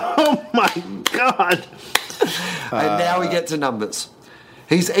 Oh, my God. And now we get to numbers.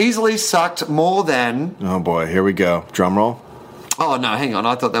 He's easily sucked more than... Oh, boy. Here we go. Drum roll. Oh, no, hang on.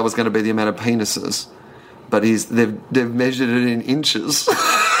 I thought that was going to be the amount of penises. But they've measured it in inches.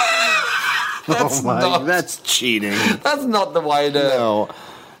 That's cheating. That's not the way to... No.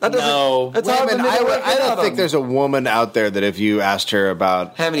 No. It's I don't think there's a woman out there that if you asked her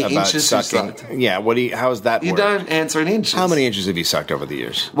about... How many inches sucking, you sucked? Yeah, how's that You work? don't answer in inches. How many inches have you sucked over the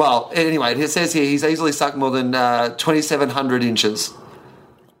years? Well, anyway, it says here he's easily sucked more than 2,700 inches.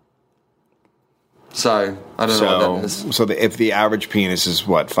 So, I don't know what that is. So if the average penis is,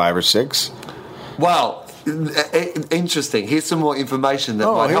 what, 5 or 6? Well, interesting. Here's some more information that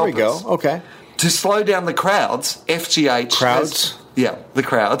might help us. Here we go. Okay. To slow down the crowds, FGH... Crowds? Yeah, the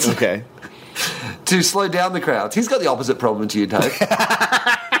crowds. Okay. To slow down the crowds. He's got the opposite problem to you, Dave.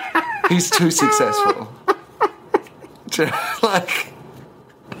 He's too successful. Like...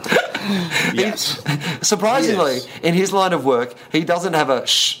 Yes. Surprisingly, Yes. in his line of work, he doesn't have a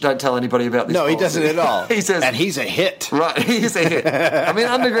shh, don't tell anybody about this. No, he policy. doesn't at all. He says, and he's a hit. right, he's a hit. I mean,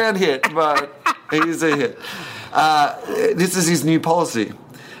 underground hit, but he's a hit. This is his new policy.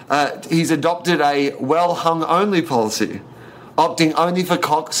 He's adopted a well-hung only policy, opting only for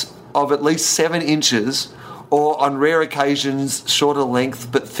cocks of at least 7 inches or, on rare occasions, shorter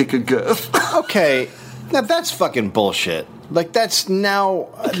length but thicker girth. Okay, now that's fucking bullshit. Like, that's now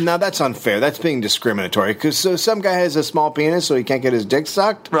that's unfair. That's being discriminatory. Because some guy has a small penis so he can't get his dick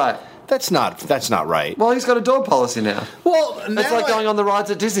sucked? Right. That's not right. Well, he's got a dog policy now. Well, It's like going on the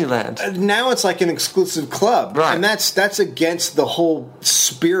rides at Disneyland. Now it's like an exclusive club. Right. And that's against the whole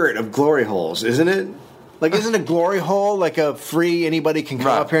spirit of glory holes, isn't it? Like, isn't a glory hole like a free, anybody can come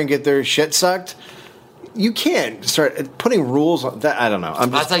Right. up here and get their shit sucked? You can't start putting rules on that. I don't know.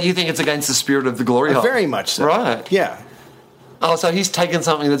 I say you think it's against the spirit of the glory hole. Very much so. Right. Yeah. Oh, so he's taken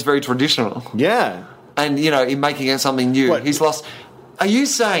something that's very traditional Yeah. and, in making it something new. What? He's lost... Are you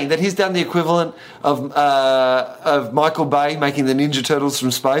saying that he's done the equivalent of Michael Bay making the Ninja Turtles from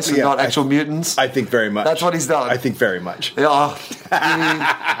space and not actual mutants? I think very much. That's what he's done. I think very much. Oh,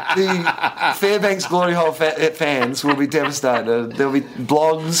 the Fairbanks Glory Hole fans will be devastated. There'll be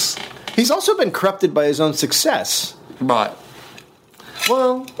blogs. He's also been corrupted by his own success. Right.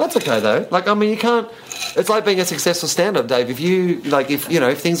 Well, that's okay though. Like, I mean, you can't. It's like being a successful stand-up, Dave.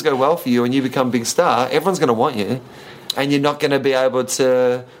 If things go well for you and you become a big star, everyone's going to want you, and you're not going to be able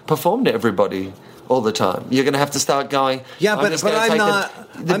to perform to everybody all the time. You're going to have to start going. Yeah, I'm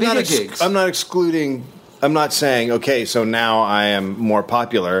not gigs. I'm not excluding. I'm not saying okay. So now I am more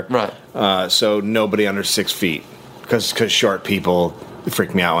popular. Right. So nobody under 6 feet because short people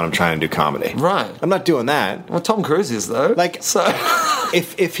freak me out when I'm trying to do comedy. Right. I'm not doing that. Well, Tom Cruise is though. Like, so.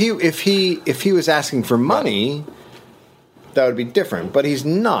 if he was asking for money, that would be different. But he's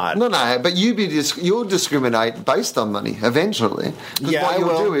not. No, but you'll discriminate based on money eventually. Because Yeah, what I you'll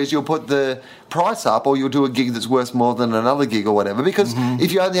will. do is you'll put the price up, or you'll do a gig that's worth more than another gig or whatever. Because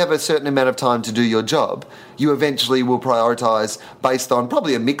if you only have a certain amount of time to do your job, you eventually will prioritise based on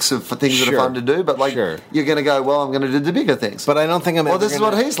probably a mix of things that are Sure. fun to do. But Sure. you're going to go, well, I'm going to do the bigger things. But I don't think I'm. Well, ever this is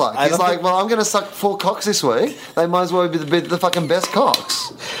gonna- what he's like. I He's don't like, think- well, I'm going to suck 4 cocks this week. They might as well be the fucking best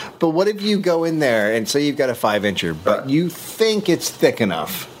cocks. But what if you go in there and say you've got a 5-incher, but Right. you think it's thick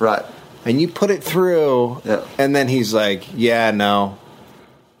enough, Right. and you put it through, Yeah. and then he's like, "Yeah, no,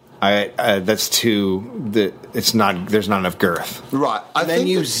 that's too. It's not. There's not enough girth." Right. And then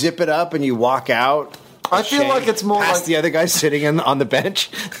you zip it up and you walk out. I feel like it's more past like the other guy sitting on the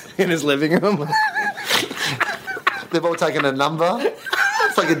bench in his living room. they've all taken a number.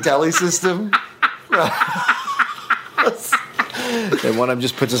 It's like a deli system. And one of them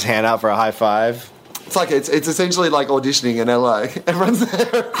just puts his hand out for a high five. It's like it's essentially like auditioning in LA. Everyone's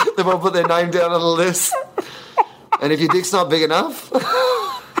there. They've all put their name down on a list. And if your dick's not big enough,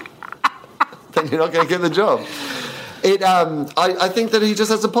 then you're not going to get the job. I think that he just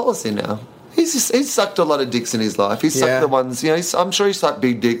has a policy now. He's sucked a lot of dicks in his life. He's sucked the ones, I'm sure he's sucked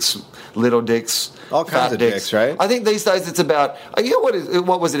big dicks, little dicks, all kinds of dicks, right? I think these days it's about,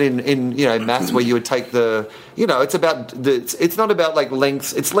 what was it in maths where you would take it's about it's not about like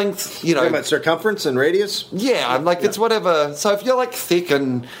length, it's length, You're about circumference and radius? Yeah, it's whatever. So if you're like thick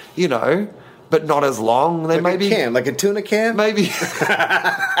and, but not as long, then like maybe. Like a tuna can? Maybe.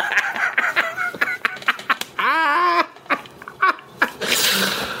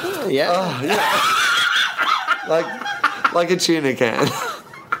 like a tuna can.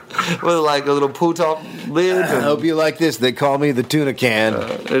 With like a little pull top lid. I hope you like this. They call me the tuna can.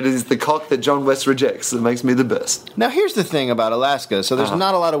 It is the cock that John West rejects that makes me the best. Now here's the thing about Alaska. So there's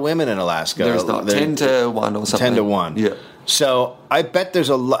not a lot of women in Alaska. There's not. 10 to 1 or something. 10 to 1. Yeah. So I bet there's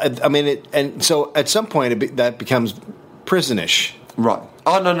a lot. I mean, and so at some point that becomes prisonish. Right.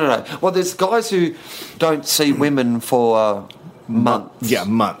 Oh, no. Well, there's guys who don't see women for months. Yeah,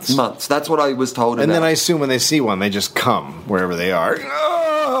 months. Months. That's what I was told about. And then I assume when they see one, they just come wherever they are.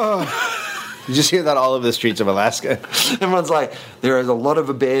 You just hear that all over the streets of Alaska. Everyone's like, there is a lot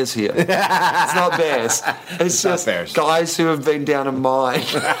of bears here. It's not bears. It's just bears. Guys who have been down a mine.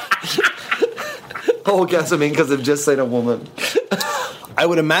 Orgasming because they've just seen a woman. I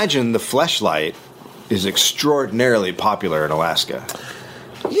would imagine the fleshlight is extraordinarily popular in Alaska.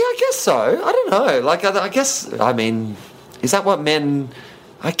 Yeah, I guess so. I don't know. Is that what men...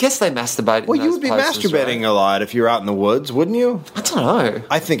 I guess they masturbate. Well, you would be masturbating a lot if you're out in the woods, wouldn't you? I don't know.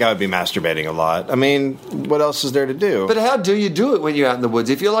 I think I would be masturbating a lot. I mean, what else is there to do? But how do you do it when you're out in the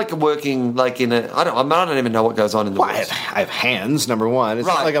woods? If you're like working like in a... I don't even know what goes on in the woods. I have hands, number one. It's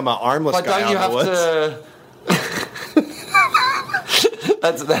not like I'm an armless guy out in the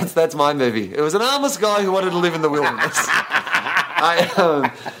woods. That's my movie. It was an armless guy who wanted to live in the wilderness.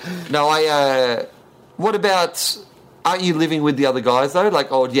 What about... Aren't you living with the other guys though? Like,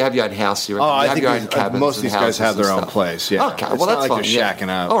 do you have your own house? You have your own cabins. Most of these guys have their own place. Yeah. Okay, it's well that's not like fine. They're shacking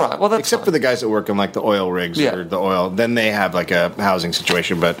out. All right, well that's except fine. for the guys that work on like the oil rigs or the oil. Then they have like a housing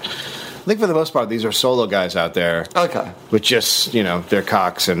situation. But I think for the most part, these are solo guys out there. Okay. With just their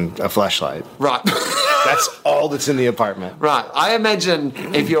cocks and a fleshlight. Right. That's all that's in the apartment. Right. I imagine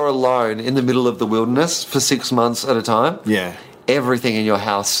if you're alone in the middle of the wilderness for 6 months at a time. Yeah. Everything in your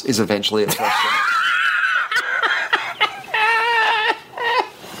house is eventually a fleshlight.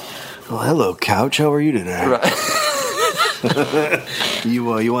 Well, hello, couch. How are you today? Right. You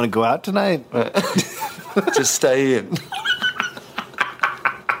want to go out tonight? Just stay in.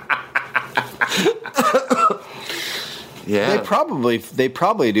 Yeah. They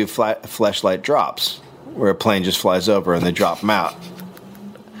probably do fleshlight drops where a plane just flies over and they drop them out.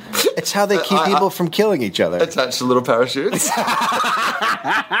 It's how they keep people from killing each other. Attach the little parachutes.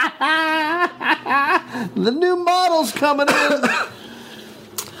 The new model's coming in.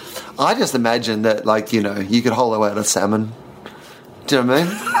 I just imagine that, you could hollow out a salmon. Do you know what I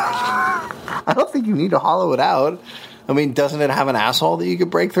mean? I don't think you need to hollow it out. I mean, doesn't it have an asshole that you could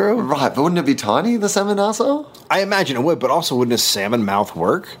break through? Right, but wouldn't it be tiny, the salmon asshole? I imagine it would, but also wouldn't a salmon mouth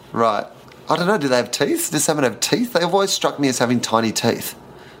work? Right. I don't know, do they have teeth? Does salmon have teeth? They've always struck me as having tiny teeth.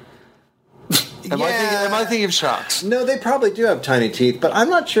 Am I thinking of sharks? No, they probably do have tiny teeth, but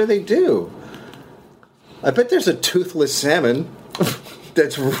I'm not sure they do. I bet there's a toothless salmon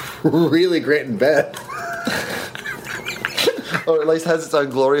that's really great in bed. Or at least has its own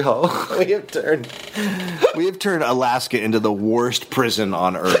glory hole. We have turned Alaska into the worst prison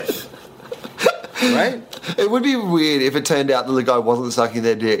on Earth. Right? It would be weird if it turned out that the guy wasn't sucking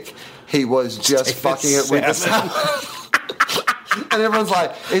their dick. He was just fucking it with the salmon. And everyone's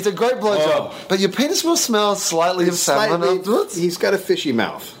like, it's a great blowjob, but your penis will smell slightly of salmon afterwards. He's got a fishy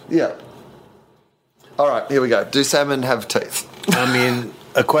mouth. Yeah. All right, here we go. Do salmon have teeth? I mean,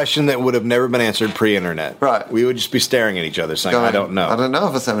 a question that would have never been answered pre-internet. Right. We would just be staring at each other saying, I don't know. I don't know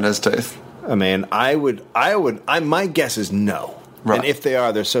if a salmon has teeth. I mean, my guess is no. Right. And if they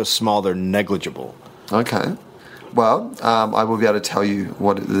are, they're so small, they're negligible. Okay. Well, I will be able to tell you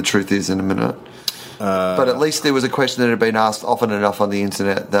what the truth is in a minute. But at least there was a question that had been asked often enough on the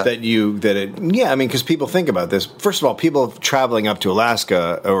internet because people think about this. First of all, people traveling up to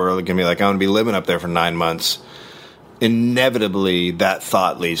Alaska are going to be like, I'm going to be living up there for 9 months. Inevitably, that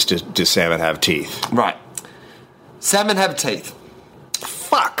thought leads to salmon have teeth. Right. Salmon have teeth.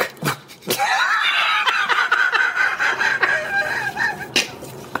 Fuck.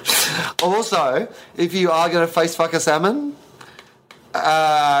 Also, if you are going to face fuck a salmon,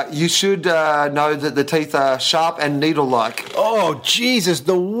 you should know that the teeth are sharp and needle-like. Oh, Jesus,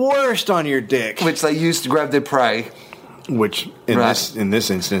 the worst on your dick. Which they use to grab their prey. Which, in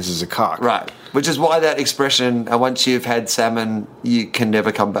this instance, is a cock. Right. Which is why that expression, once you've had salmon, you can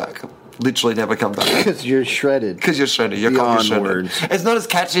never come back. literally never come back. Because you're shredded. Because you're shredded. You're Beyond shredded. words. It's not as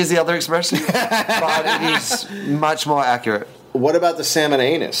catchy as the other expression, but it is much more accurate. What about the salmon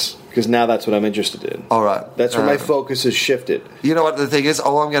anus? Because now that's what I'm interested in. All right. That's where my focus has shifted. You know what the thing is?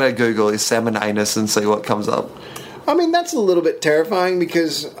 All I'm going to Google is salmon anus and see what comes up. I mean, that's a little bit terrifying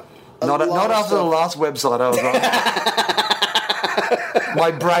because... Not after the last website I was on.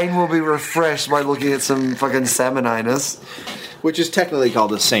 My brain will be refreshed by looking at some fucking salmon anus. Which is technically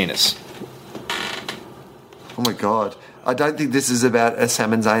called a sanus. Oh my god. I don't think this is about a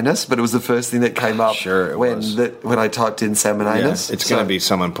salmon's anus, but it was the first thing that came up Sure it was. when I typed in salmon anus. It's going to be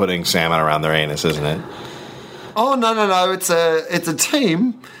someone putting salmon around their anus, isn't it? Oh no! It's a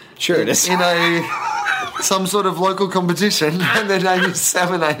team. Sure it is. In some sort of local competition, and their name is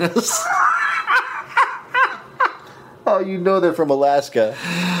Salmon Anus. Oh, you know they're from Alaska.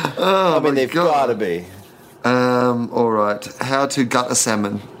 I mean, they've got to be. All right. How to gut a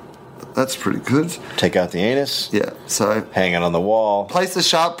salmon. That's pretty good. Take out the anus. Yeah. So hang it on the wall. Place the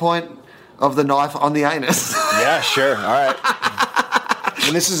sharp point of the knife on the anus. Yeah, sure. All right.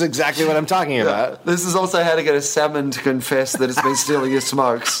 And this is exactly what I'm talking about. This is also how to get a salmon to confess that it's been stealing your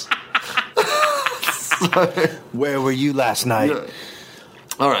smokes. So, where were you last night? Yeah.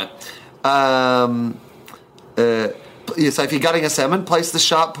 All right. So if you're gutting a salmon, place the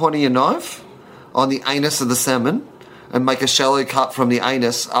sharp point of your knife on the anus of the salmon and make a shallow cut from the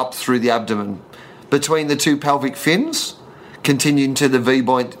anus up through the abdomen. Between the two pelvic fins, continuing to the V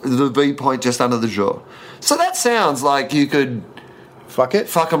point just under the jaw. So that sounds like you could... Fuck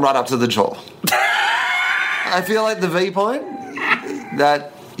them right up to the jaw. I feel like the V point,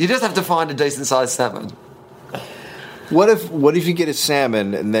 that you just have to find a decent sized salmon. What if you get a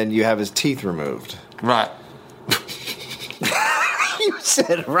salmon and then you have his teeth removed? Right. You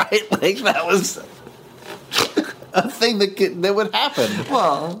said right, like that was a thing that would happen.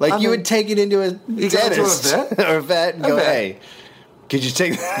 Well, you would take it into a dentist or a vet and go, hey, could you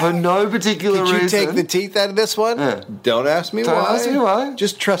take... For no particular reason. Could you take the teeth out of this one? Yeah. Don't ask me why. Don't ask me why.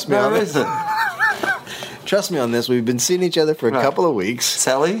 Just trust me on this. Trust me on this. We've been seeing each other for a couple of weeks.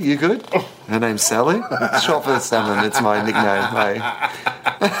 Sally, you good? Her name's Sally. Short for salmon. It's my nickname.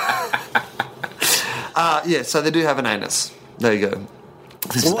 Hey. So they do have an anus. There you go.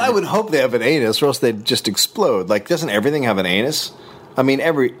 Well, I would hope they have an anus, or else they'd just explode. Like, doesn't everything have an anus? I mean,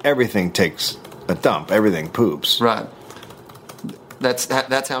 everything takes a dump. Everything poops. Right. That's how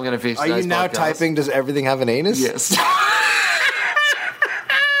I'm going to finish. Are you now podcast. typing, does everything have an anus? Yes.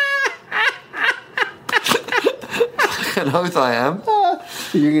 An oath I am.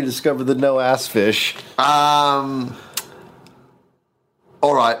 You're going to discover the no-ass fish.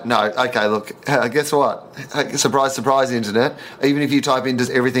 All right, no. Okay, look. Guess what? Surprise, surprise, internet. Even if you type in,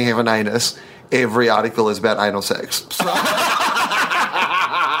 does everything have an anus, every article is about anal sex. So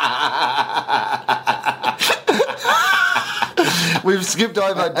we've skipped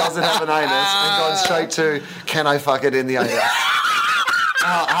over does it have an anus and gone straight to can I fuck it in the anus?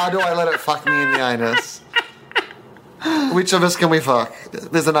 How do I let it fuck me in the anus? Which of us can we fuck?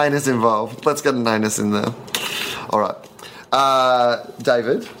 There's an anus involved. Let's get an anus in there. All right.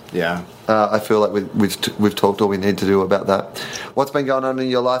 David. Yeah. I feel like we've talked all we need to do about that. What's been going on in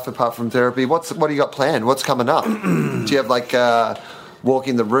your life apart from therapy? What do you got planned? What's coming up? Do you have like walk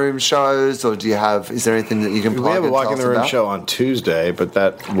in the room shows, or is there anything that you can plug? We have a and walk tell in us the room about? show on Tuesday, but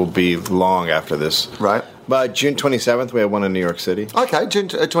that will be long after this. Right. But June 27th, we have one in New York City. Okay, June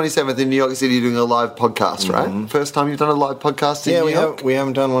 27th in New York City, doing a live podcast, right? First time you've done a live podcast in New York? We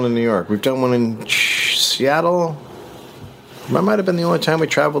haven't done one in New York. We've done one in Seattle. That might have been the only time we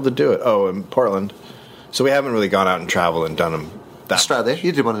traveled to do it. Oh, in Portland. So we haven't really gone out and traveled and done them. Australia.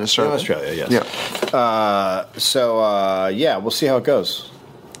 You did one in Australia. In Australia, yes. Yeah. We'll see how it goes.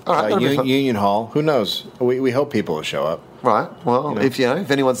 All right. Union Hall. Who knows? We hope people will show up. Right. Well, if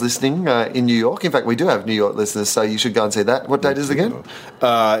anyone's listening in New York, in fact, we do have New York listeners, so you should go and see that. What date is it again?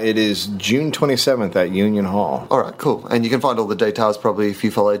 It is June 27th at Union Hall. All right, cool. And you can find all the details probably if you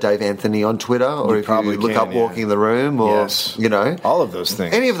follow Dave Anthony on Twitter, or if you look up Walking the Room, or all of those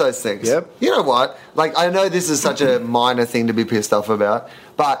things. Any of those things. Yep. You know what? Like, I know this is such a minor thing to be pissed off about,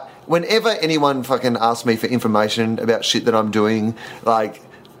 but whenever anyone fucking asks me for information about shit that I'm doing, like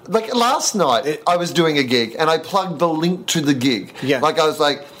last night, I was doing a gig and I plugged the link to the gig. Yeah. Like I was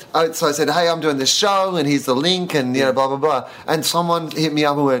like, so I said, hey, I'm doing this show and here's the link and, blah, blah, blah. And someone hit me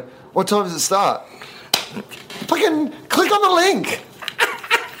up and went, what time does it start? Fucking click on the link.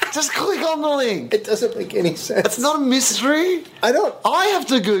 Just click on the link. It doesn't make any sense. It's not a mystery. I have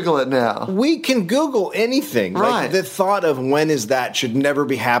to Google it now. We can Google anything. Right. Like, the thought of when is that should never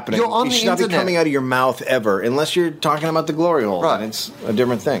be happening. You're on it the should not be internet. coming out of your mouth ever, unless you're talking about the glory hole. Right. And it's a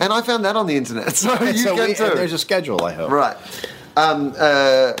different thing. And I found that on the internet, so you So can too. and there's a schedule, I hope. Right.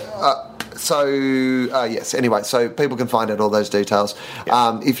 Yes, anyway, so people can find out all those details.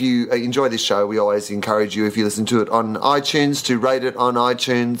 If you enjoy this show, we always encourage you, if you listen to it on iTunes, to rate it on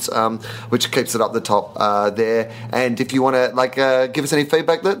iTunes, which keeps it up the top there. And if you want to give us any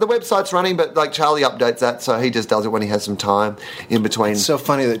feedback, the website's running, but Charlie updates that, so he just does it when he has some time in between. It's so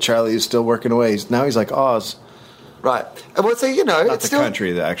funny that Charlie is still working away. Now he's like Oz. Right. Well, so, Not it's the still,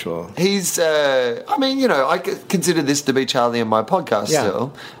 country, the actual. He's, I consider this to be Charlie and my podcast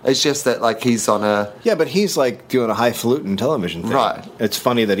still. It's just that, he's on a... Yeah, but he's doing a highfalutin television thing. Right. It's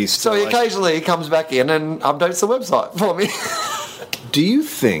funny that he's still So occasionally he comes back in and updates the website for me. Do you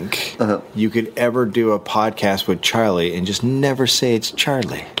think you could ever do a podcast with Charlie and just never say it's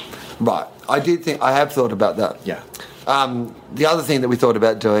Charlie? Right. I have thought about that. Yeah. The other thing that we thought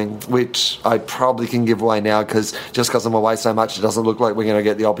about doing, which I probably can give away now because I'm away so much, it doesn't look like we're going to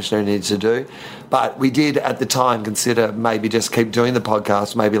get the opportunity to do. But we did at the time consider maybe just keep doing the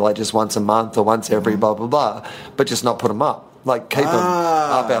podcast, maybe just once a month or once every blah, blah, blah, but just not put them up. Keep them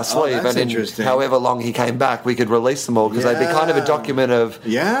up our sleeve. That's and interesting. However long he came back, we could release them all because they'd be kind of a document of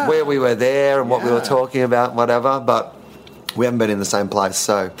where we were there and what we were talking about and whatever. But we haven't been in the same place,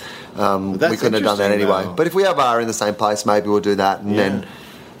 so we couldn't have done that anyway. Though. But if we ever are in the same place, maybe we'll do that. And then,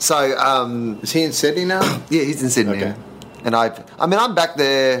 so is he in Sydney now? Yeah, he's in Sydney. Okay. And I'm back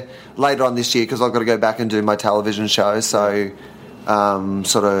there later on this year because I've got to go back and do my television show. So,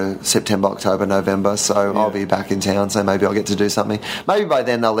 sort of September, October, November. So I'll be back in town. So maybe I'll get to do something. Maybe by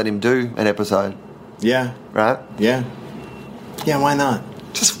then they'll let him do an episode. Yeah. Right? Yeah. Yeah. Why not?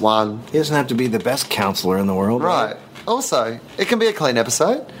 Just one. He doesn't have to be the best counselor in the world, Right. Also, it can be a clean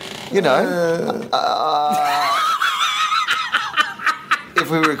episode, if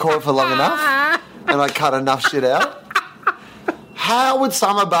we record for long enough and I cut enough shit out. How would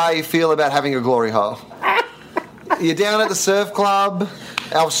Summer Bay feel about having a glory hole? You're down at the surf club,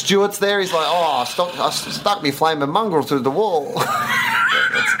 Alf Stewart's there, he's like, I stuck me flaming mongrel through the wall.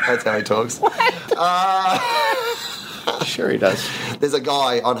 That's how he talks. Sure he does. There's a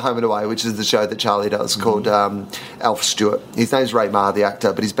guy on Home and Away, which is the show that Charlie does, called Alf Stewart. His name's Ray Maher, the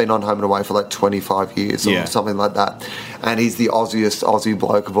actor, but he's been on Home and Away for 25 years or something like that. And he's the Aussiest Aussie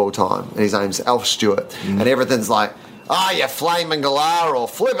bloke of all time. And his name's Alf Stewart. And everything's like, you flaming galah or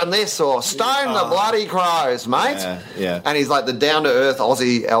flipping this or stone the bloody crows, mate. Yeah. And he's like the down-to-earth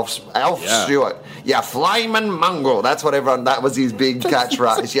Aussie Alf Stewart. You flaming mongrel. That was his big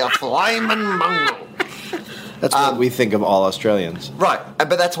catchphrase. You flaming mongrel. That's what we think of all Australians. Right,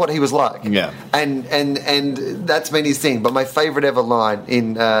 but that's what he was like. Yeah. And that's been his thing. But my favourite ever line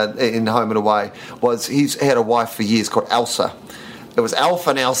in Home and Away was he had a wife for years called Elsa. It was Alf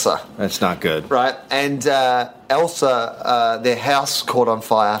and Elsa. That's not good. Right, and Elsa, their house caught on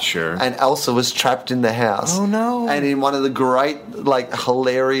fire. Sure. And Elsa was trapped in the house. Oh, no. And in one of the great,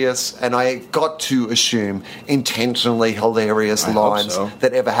 hilarious, and I got to assume intentionally hilarious lines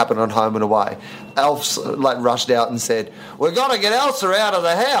that ever happened on Home and Away, Elf rushed out and said, "We've got to get Elsa out of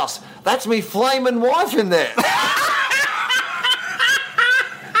the house. That's me flaming wife in there."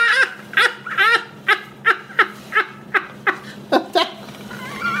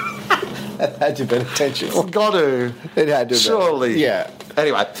 That had to have been intentional. It's got to. It had to have been. Surely. Yeah.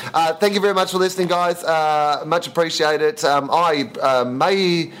 Anyway, thank you very much for listening, guys. Much appreciated.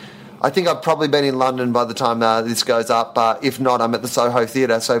 I think I've probably been in London by the time this goes up. If not, I'm at the Soho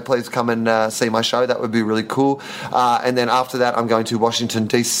Theatre, so please come and see my show. That would be really cool. And then after that, I'm going to Washington,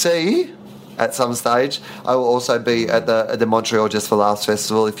 D.C., at some stage. I will also be at the Montreal Just for Laughs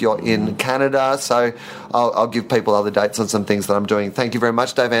Festival if you're in Canada. So I'll give people other dates on some things that I'm doing. Thank you very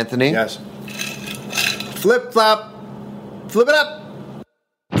much, Dave Anthony. Yes. Flip flop. Flip it up.